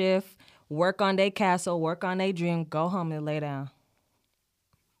my shift, work on their castle, work on their dream, go home and lay down.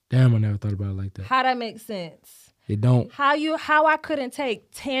 Damn, I never thought about it like that. How that makes sense? It don't. How I couldn't take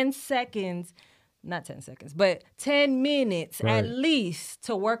 10 seconds, not 10 seconds, but 10 minutes at least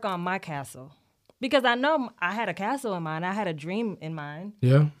to work on my castle. Because I know I had a castle in mind. I had a dream in mind.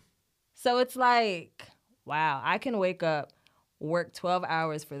 Yeah. So it's like, wow, I can wake up, work 12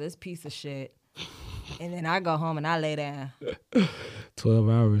 hours for this piece of shit, and then I go home and I lay down. 12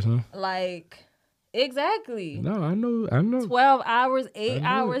 hours, huh? Like, exactly. No, I know. 12 hours, 8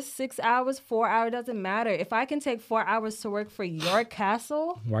 hours, 6 hours, 4 hours, doesn't matter. If I can take 4 hours to work for your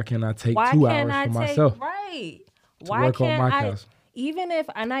castle, why can't I take 2 hours for myself? Right. To work on my castle. Even if,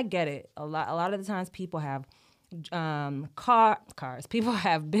 and I get it, a lot of the times people have cars. People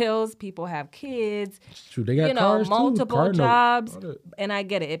have bills. People have kids. True, they got cars multiple too. jobs. And I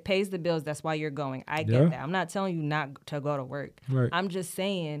get it. It pays the bills. That's why you're going. I get that. I'm not telling you not to go to work. Right. I'm just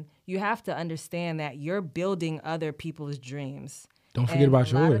saying you have to understand that you're building other people's dreams. Don't forget about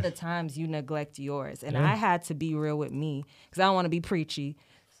yours. A lot of the times you neglect yours. And I had to be real with me because I don't want to be preachy.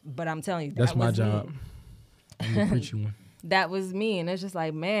 But I'm telling you, that's my job. I'm the preachy one. That was me. And it's just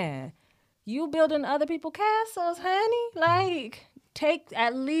like, man, you building other people's castles, honey. Like, take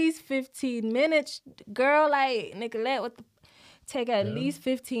at least 15 minutes. Girl, like, Nicolette, take at least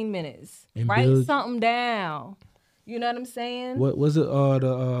 15 minutes. And write something down. You know what I'm saying? What was it?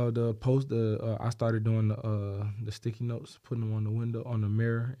 The post. I started doing the sticky notes, putting them on the window, on the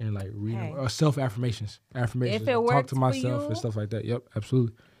mirror, and like reading self affirmations. Affirmations. If it works talk to myself for you, and stuff like that. Yep,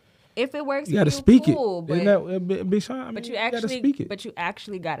 absolutely. If it works, you got to speak it. Isn't that Big Sean? I mean, but you gotta actually speak it. But you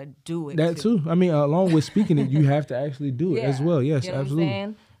actually got to do it. That too. I mean, along with speaking it, you have to actually do it as well. Yes, you know absolutely. What I'm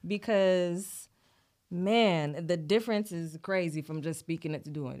saying? Because, man, the difference is crazy from just speaking it to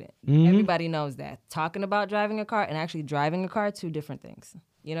doing it. Mm-hmm. Everybody knows that. Talking about driving a car and actually driving a car are 2 different things.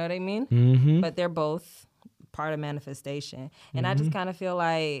 You know what I mean? Mm-hmm. But they're both part of manifestation. And I just kind of feel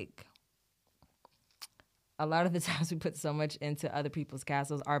like a lot of the times we put so much into other people's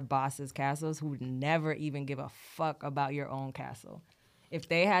castles, our bosses' castles, who never even give a fuck about your own castle. If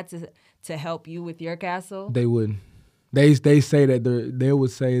they had to help you with your castle, they wouldn't. They say that they would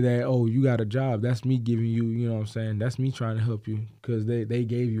say that, oh, you got a job. That's me giving you, you know what I'm saying? That's me trying to help you because they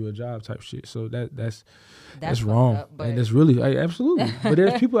gave you a job type shit. So that's wrong. Up, and that's really, absolutely. But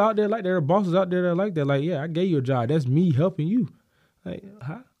there's people out there like, there are bosses out there that are like that. Like, yeah, I gave you a job. That's me helping you. Like,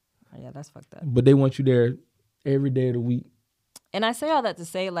 huh? Yeah, that's fucked up. But they want you there every day of the week. And I say all that to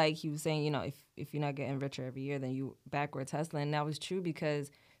say, like he was saying, if you're not getting richer every year, then you backwards hustling. And that was true because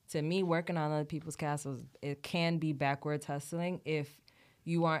to me, working on other people's castles, it can be backwards hustling if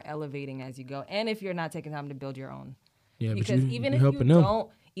you aren't elevating as you go, and if you're not taking time to build your own. Yeah, because even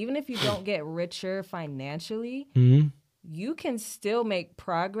if you don't get richer financially, mm-hmm. you can still make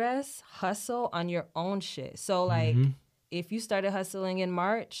progress, hustle on your own shit. So like, if you started hustling in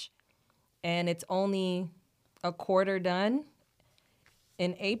March, and it's only a quarter done.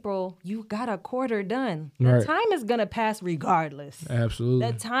 In April, you got a quarter done. That time is gonna pass regardless. Absolutely.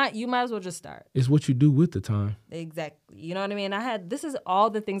 That time, you might as well just start. It's what you do with the time. Exactly. You know what I mean? This is all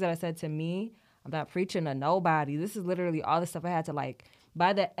the things that I said to me. I'm not preaching to nobody. This is literally all the stuff I had to like.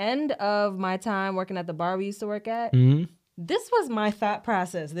 By the end of my time working at the bar we used to work at, this was my thought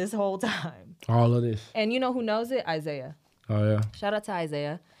process this whole time. All of this. And you know who knows it? Isaiah. Oh yeah. Shout out to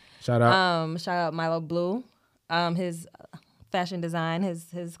Isaiah. Shout out. Shout out Milo Blue. His fashion design,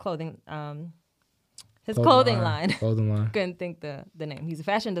 his clothing His clothing line. Clothing line. Couldn't think the name. He's a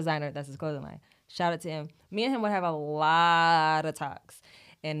fashion designer. That's his clothing line. Shout out to him. Me and him would have a lot of talks.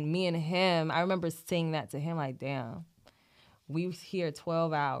 And me and him, I remember saying that to him like, damn, we was here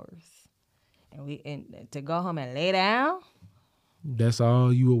 12 hours. And to go home and lay down? That's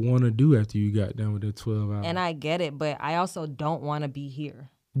all you would want to do after you got done with the 12 hours. And I get it, but I also don't want to be here.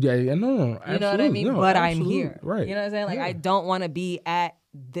 Yeah, no, You know what I mean? No, but absolutely. I'm here. Right. You know what I'm saying? Like, I don't want to be at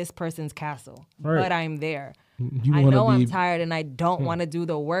this person's castle, right. but I'm there. You I know I'm tired and I don't want to do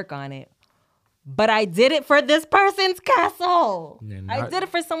the work on it, but I did it for this person's castle. I did it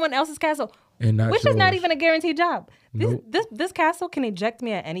for someone else's castle, which is not even a guaranteed job. This castle can eject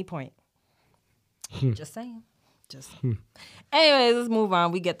me at any point. Just saying. Anyways, let's move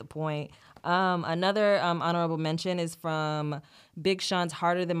on. We get the point. Another honorable mention is from Big Sean's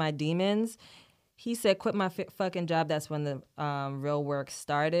Harder Than My Demons. He said, quit my fucking job. That's when the real work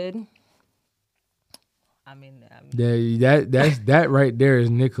started. I mean that right there is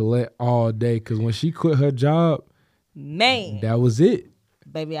Nicolette all day. Because when she quit her job, man, that was it.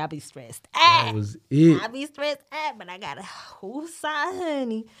 Baby, I be stressed. That was it. I be stressed, but I got a whole side,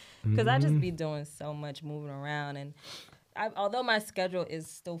 honey. Because I just be doing so much moving around. And although my schedule is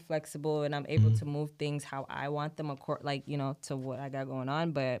still flexible and I'm able to move things how I want them, to what I got going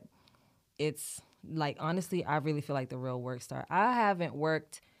on. But it's like, honestly, I really feel like the real work started. I haven't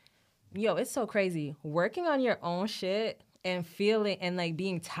worked. It's so crazy. Working on your own shit and feeling and like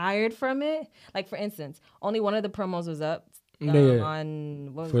being tired from it. Like, for instance, only one of the promos was up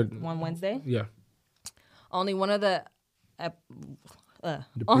on Wednesday. Yeah. Only one of the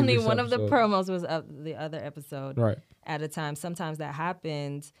promos was up the other episode at a time. Sometimes that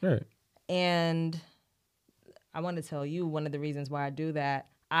happens. Right. And I want to tell you one of the reasons why I do that.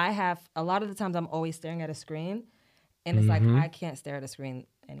 I have a lot of the times I'm always staring at a screen, and it's like I can't stare at a screen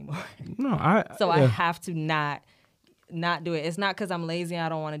anymore. I have to not do it. It's not because I'm lazy and I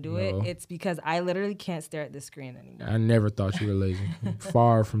don't want to do it. It's because I literally can't stare at the screen anymore. I never thought you were lazy.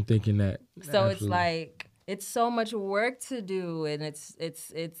 Far from thinking that. So Absolutely. It's like it's so much work to do, and it's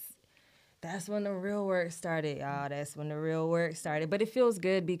that's when the real work started, y'all. That's when the real work started. But it feels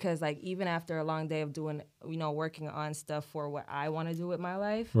good because, like, even after a long day of doing, working on stuff for what I want to do with my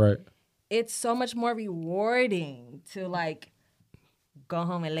life, right? It's so much more rewarding to, like, go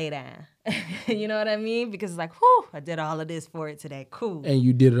home and lay down. You know what I mean? Because it's like, whew, I did all of this for it today. Cool. And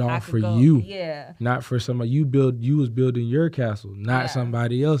you did it all for you. Yeah. Not for somebody. You was building your castle, not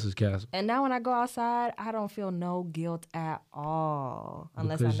somebody else's castle. And now when I go outside, I don't feel no guilt at all.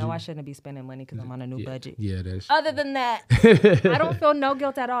 Unless I know I shouldn't be spending money because I'm on a new budget. Yeah, that's Other than that, I don't feel no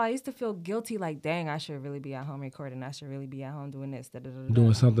guilt at all. I used to feel guilty like, dang, I should really be at home recording. I should really be at home doing this.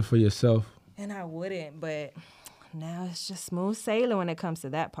 Doing something for yourself. And I wouldn't, but now it's just smooth sailing when it comes to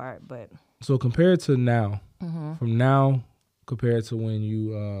that part. But so compared to now, from now compared to when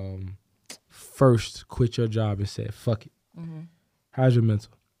you first quit your job and said fuck it, how's your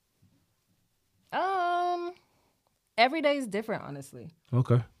mental? Every day is different, honestly.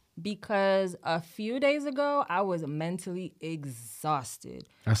 Okay. Because a few days ago I was mentally exhausted.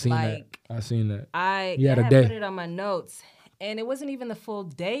 I seen that. I had put it on my notes. And it wasn't even the full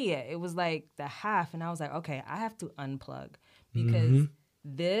day yet. It was like the half. And I was like, okay, I have to unplug. Because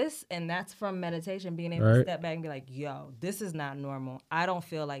this, and that's from meditation, being able to step back and be like, yo, this is not normal. I don't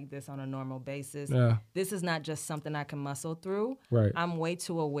feel like this on a normal basis. Yeah. This is not just something I can muscle through. Right. I'm way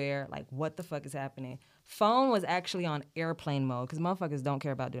too aware, like, what the fuck is happening? Phone was actually on airplane mode, because motherfuckers don't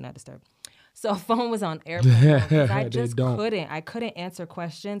care about Do Not Disturb. So phone was on airplane mode, because I just couldn't. I couldn't answer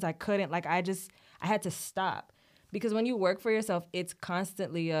questions. I had to stop. Because when you work for yourself, it's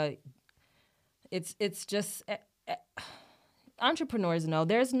constantly it's just entrepreneurs know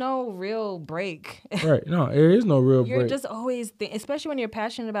there's no real break. Right? No, there is no real break. You're just always especially when you're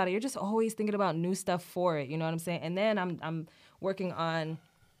passionate about it. You're just always thinking about new stuff for it. You know what I'm saying? And then I'm working on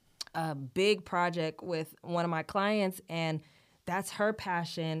a big project with one of my clients, and that's her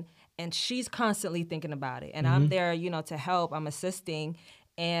passion, and she's constantly thinking about it. And I'm there, to help. I'm assisting,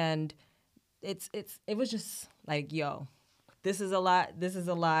 and it was just like, yo, this is a lot.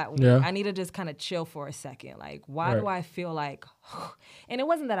 Yeah. I need to just kind of chill for a second. Like, why do I feel like, and it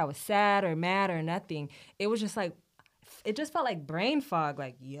wasn't that I was sad or mad or nothing. It was just like, it just felt like brain fog.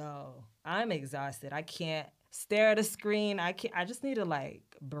 Like, yo, I'm exhausted. I can't stare at a screen. I just need to like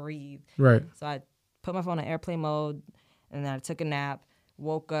breathe. Right. So I put my phone on airplane mode, and then I took a nap,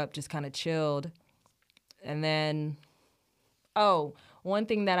 woke up, just kind of chilled. And then, one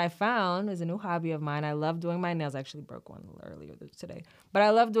thing that I found is a new hobby of mine. I love doing my nails. I actually broke one a little earlier today. But I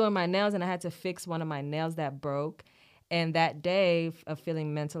love doing my nails, and I had to fix one of my nails that broke. And that day of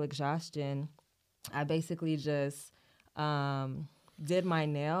feeling mental exhaustion, I basically just did my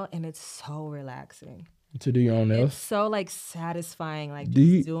nail, and it's so relaxing. To do your own nails? It's so like satisfying. Like Do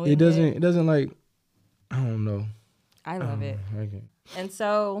you? doing It doesn't like. I don't know. I love it. Okay. And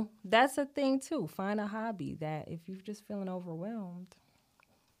so that's a thing too. Find a hobby that if you're just feeling overwhelmed.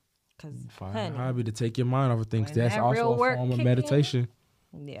 Cause Find a hobby to take your mind off of things. when That's that also real a work form of kick in, meditation.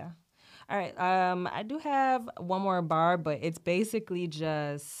 Yeah. All right. I do have one more bar, but it's basically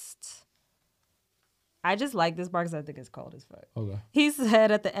just. I just like this bar because I think it's cold as fuck. Okay. He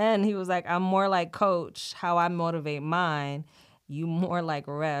said at the end, he was like, "I'm more like Coach, how I motivate mine. You more like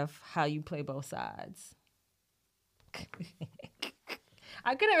Ref, how you play both sides."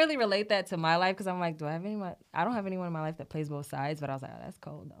 I couldn't really relate that to my life because I'm like, do I have anyone? I don't have anyone in my life that plays both sides, but I was like, oh, that's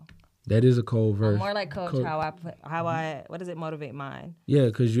cold though. That is a cold verse. I'm more like Coach, how I what does it motivate mine? Yeah,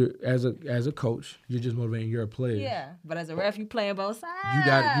 because you're as a coach, you're just motivating your players. Yeah, but as a ref, you playing both sides.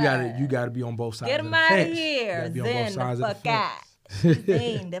 You got to be on both sides. Get of him the out fence. of here, You gotta be on both Zen sides the of fuck the out. fence.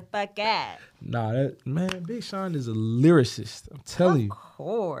 Zen the fuck out. Nah, that man, Big Sean is a lyricist. I'm telling you. Of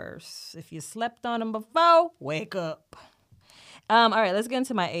course, if you slept on him before, wake up. All right, let's get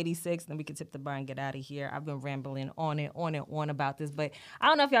into my 86, then we can tip the bar and get out of here. I've been rambling on and on about this, but I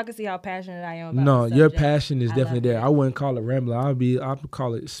don't know if y'all can see how passionate I am about No, this your subject. passion is I definitely love there. it. I wouldn't call it rambling. I'd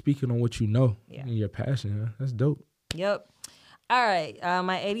call it speaking on what you know. Yeah. And your passion. Huh? That's dope. Yep. All right,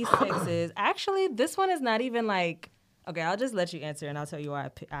 my 86 is, actually, this one is not even like, okay, I'll just let you answer and I'll tell you why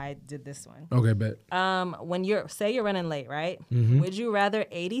I did this one. Okay, bet. When you're running late, right? Mm-hmm. Would you rather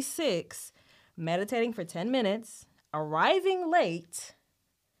 86, meditating for 10 minutes, arriving late,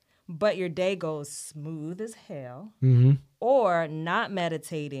 but your day goes smooth as hell, Mm-hmm. or not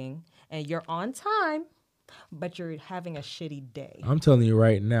meditating and you're on time, but you're having a shitty day? I'm telling you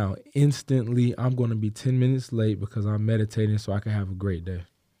right now, instantly, I'm going to be 10 minutes late because I'm meditating so I can have a great day.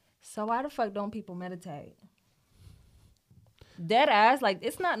 So why the fuck don't people meditate? Dead ass, like,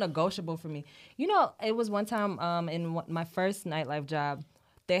 it's not negotiable for me. You know, it was one time in my first nightlife job,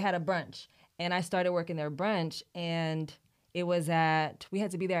 they had a brunch, and I started working their brunch, and it was we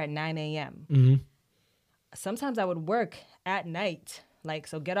had to be there at 9 a.m. Mm-hmm. Sometimes I would work at night, like,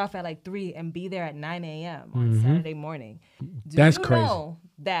 so get off at like 3 and be there at 9 a.m. on Saturday morning. That's you crazy. know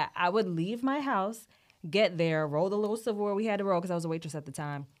that I would leave my house, get there, roll the little silverware we had to roll because I was a waitress at the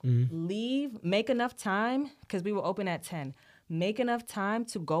time, leave, make enough time, because we were open at 10, make enough time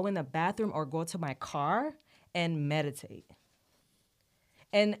to go in the bathroom or go to my car and meditate.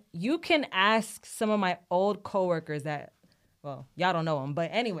 And you can ask some of my old coworkers that, well, y'all don't know them, but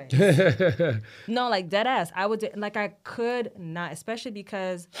anyway. No, like, dead ass. I could not, especially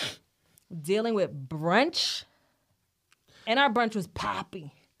because dealing with brunch, and our brunch was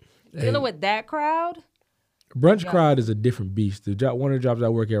poppy. Dealing with that crowd. Brunch crowd is a different beast. One of the jobs I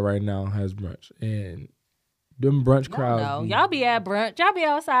work at right now has brunch, and them brunch crowds. No, y'all be at brunch. Y'all be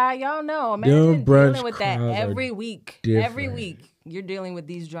outside. Y'all know. Them Imagine brunch dealing with that crowds are every week. different. Every week, you're dealing with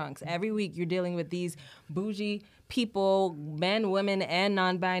these drunks. Every week, you're dealing with these bougie people, men, women, and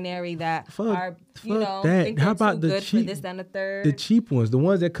non-binary that are, that. think How they're about too the good cheap- for this and the third. The cheap ones, the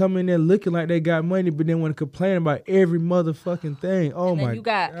ones that come in there looking like they got money, but then want to complain about every motherfucking thing. Oh, and then my you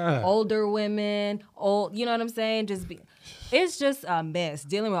got God. older women, you know what I'm saying? It's just a mess.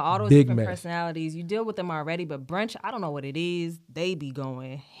 Dealing with all those Big different mess. personalities. You deal with them already, but brunch, I don't know what it is. They be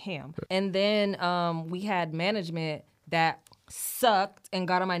going ham. And then we had management that sucked and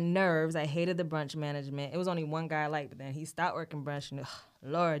got on my nerves. I hated the brunch management. It was only one guy I liked, but then he stopped working brunch, and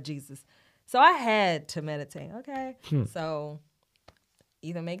Lord Jesus. So I had to meditate, okay? So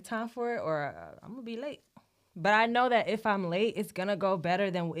either make time for it or I'm going to be late. But I know that if I'm late, it's going to go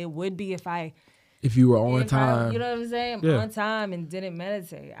better than it would be if you were on time. You know what I'm saying? I'm on time and didn't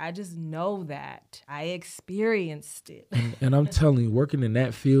meditate. I just know that. I experienced it. And I'm telling you, working in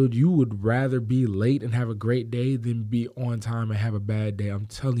that field, you would rather be late and have a great day than be on time and have a bad day. I'm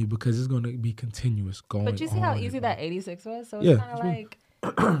telling you, because it's going to be continuous going on. But you see how easy that 86 was? So Yeah, it's kind of like...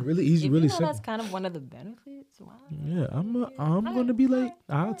 really easy, if really you know simple. that's kind of one of the benefits. Wow. Yeah, I'm going to be late.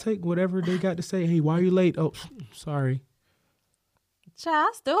 I'll take whatever they got to say. Hey, why are you late? Oh, sorry.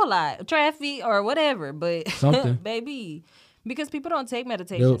 Child, still like traffic or whatever, but Something. baby, because people don't take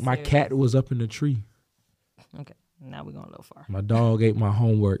meditation Yo, my serious. cat was up in the tree. Okay, now we're going a little far. My dog ate my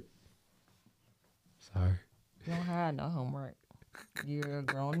homework. Sorry. You don't have no homework. You're a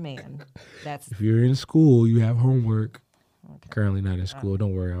grown man. That's If you're in school, you have homework. okay. Currently not in school.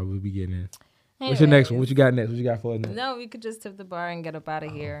 Don't worry, I will be getting in. What's your next one? What you got next? What you got for us next? No, we could just tip the bar and get up out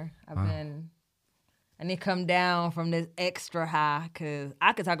of here. I need to come down from this extra high because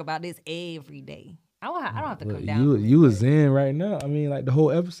I could talk about this every day. I don't have to come down. You was in right now. I mean, like the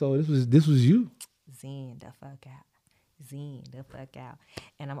whole episode. This was you. zen the fuck out. Zen the fuck out.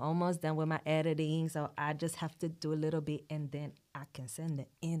 And I'm almost done with my editing, so I just have to do a little bit, and then I can send the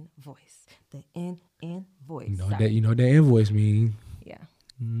invoice. The invoice. You know what that invoice mean. Yeah.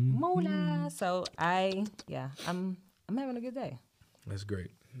 Moolah. So I'm having a good day. That's great.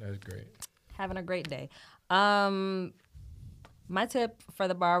 That's great. Having a great day. My tip for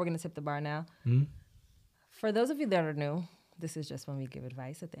the bar, we're going to tip the bar now. For those of you that are new, this is just when we give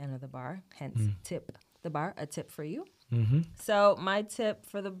advice at the end of the bar, hence tip the bar, a tip for you. So my tip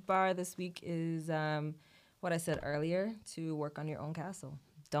for the bar this week is what I said earlier, to work on your own castle.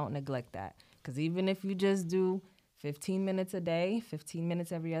 Don't neglect that, because even if you just do 15 minutes a day, 15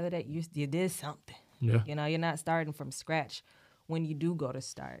 minutes every other day, you did something. Yeah. You know, you're not starting from scratch when you do go to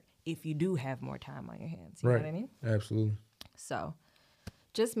start, if you do have more time on your hands. You know what I mean? Absolutely. So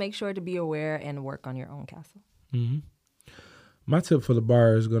just make sure to be aware and work on your own castle. My tip for the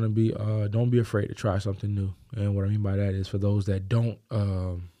bar is going to be don't be afraid to try something new. And what I mean by that is for those that don't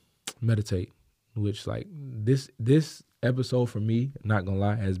meditate, which like this episode for me, not going to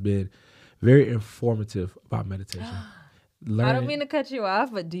lie, has been very informative about meditation. I don't mean to cut you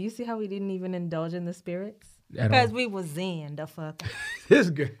off, but do you see how we didn't even indulge in the spirits? Because we was zen the fuck. It's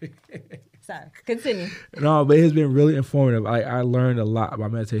good. Sorry, continue. No, but it's been really informative. I learned a lot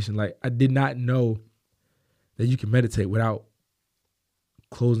about meditation. Like, I did not know that you can meditate without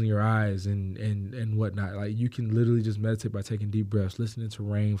closing your eyes and whatnot. Like, you can literally just meditate by taking deep breaths, listening to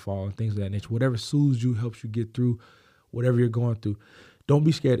rainfall and things of that nature. Whatever soothes you, helps you get through whatever you're going through. Don't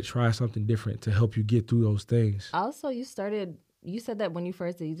be scared to try something different to help you get through those things. Also, you said that when you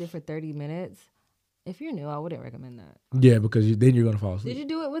first did, you did for 30 minutes. If you're new, I wouldn't recommend that. Yeah, because then you're going to fall asleep. Did you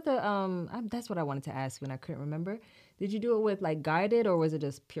do it with that's what I wanted to ask you and I couldn't remember. Did you do it with like guided, or was it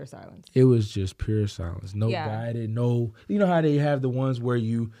just pure silence? It was just pure silence. No guided, no. You know how they have the ones where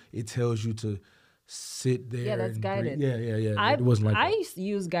it tells you to sit there. Yeah, that's guided. Yeah. It wasn't like I that. used to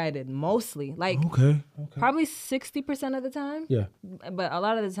use guided mostly. Like Okay. probably 60% of the time. Yeah. But a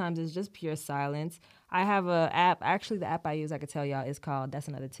lot of the times it's just pure silence. I have a app. Actually, the app I use, I could tell y'all, is called, that's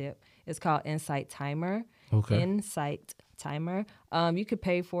another tip. It's called Insight Timer. Okay. Insight Timer. You could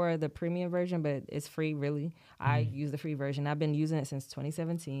pay for the premium version, but it's free, really. I use the free version. I've been using it since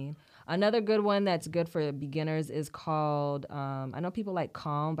 2017. Another good one that's good for beginners is called, I know people like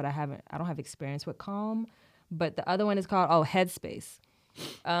Calm, but I don't have experience with Calm. But the other one is called, Headspace.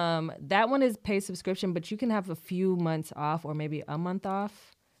 That one is paid subscription, but you can have a few months off or maybe a month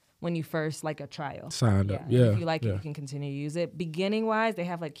off when you first, like, a trial. Signed up, yeah. If you like it, you can continue to use it. Beginning-wise, they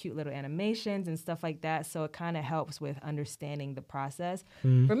have, like, cute little animations and stuff like that, so it kind of helps with understanding the process.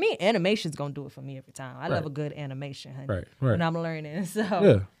 For me, animation's going to do it for me every time. I love a good animation, honey, Right. when I'm learning.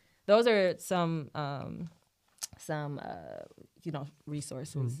 So those are some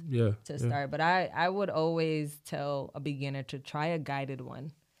resources to start. But I would always tell a beginner to try a guided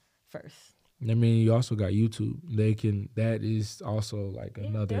one first. I mean, you also got YouTube. That is also like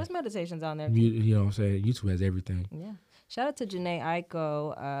another. There's meditations on there. You know what I'm saying? YouTube has everything. Yeah. Shout out to Janae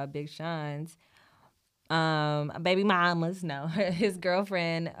Aiko, Big Sean's baby mamas. No, his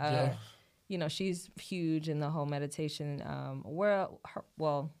girlfriend. You know, she's huge in the whole meditation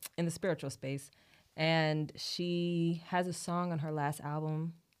world. In the spiritual space, and she has a song on her last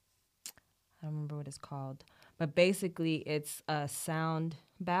album. I don't remember what it's called, but basically, it's a sound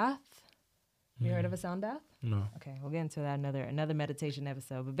bath. You heard of a sound bath? No. Okay, we'll get into that another meditation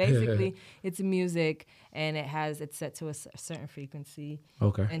episode. But basically, it's music, and it's set to a certain frequency.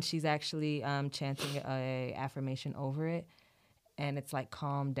 Okay. And she's actually chanting a affirmation over it, and it's like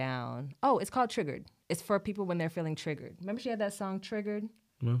calm down. Oh, it's called Triggered. It's for people when they're feeling triggered. Remember she had that song Triggered?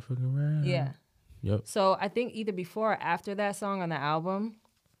 Motherfucking right. Yeah. Yep. So I think either before or after that song on the album,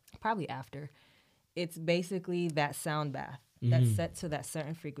 probably after, it's basically that sound bath. That's set to that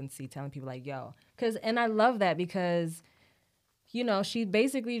certain frequency, telling people like, yo. And I love that because, you know, she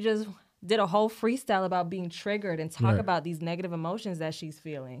basically just did a whole freestyle about being triggered and talk about these negative emotions that she's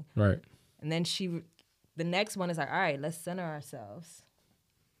feeling. Right. And then the next one is like, all right, let's center ourselves.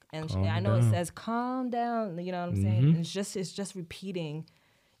 And I know it says, calm down, you know what I'm saying? And it's just repeating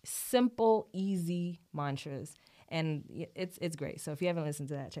simple, easy mantras. And it's great. So if you haven't listened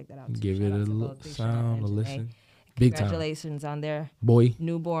to that, check that out. Give it a sound, a listen. Big time. Congratulations on their boy,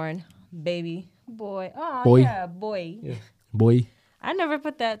 newborn baby boy. Oh, boy. Yeah, boy. Yeah. Boy. I never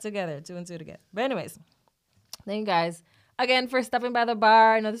put that together, 2 and 2 together. But anyways, thank you guys again for stopping by the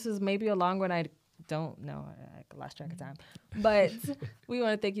bar. I know this is maybe a long one. I don't know. I lost track of time. But we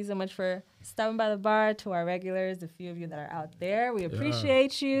want to thank you so much for stopping by the bar. To our regulars, the few of you that are out there, we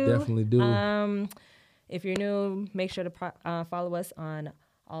appreciate you. Definitely do. If you're new, make sure to follow us on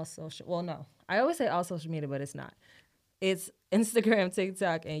all social. Well, no. I always say all social media, but it's not. It's Instagram,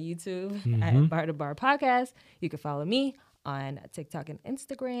 TikTok, and YouTube at Bar to Bar Podcast. You can follow me on TikTok and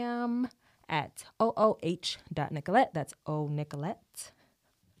Instagram at ooh.Nicolette. That's O Nicolette.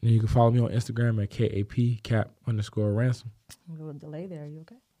 And you can follow me on Instagram at KAP_ransom. A little delay there. Are you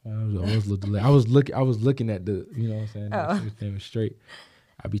okay? I was a little delay. I was looking at the, you know what I'm saying? Oh. Everything was straight.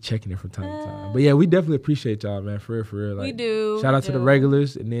 I be checking it from time to time. But yeah, we definitely appreciate y'all, man. For real. Like, we do. Shout out to the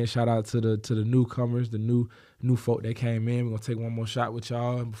regulars, and then shout out to the newcomers, the new folk that came in. We're gonna take one more shot with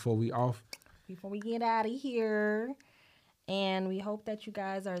y'all before we off. Before we get out of here. And we hope that you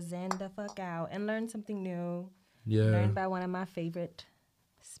guys are zen the fuck out and learn something new. Yeah. Learn by one of my favorite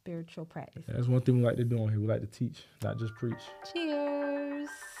spiritual practices. That's one thing we like to do on here. We like to teach, not just preach. Cheers.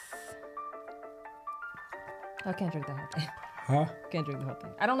 I can't drink the whole thing. Huh? Can't drink the whole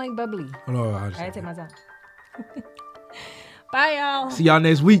thing. I don't like bubbly. Oh, no, I gotta take my time. Bye, y'all. See y'all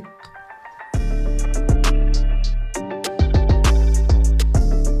next week.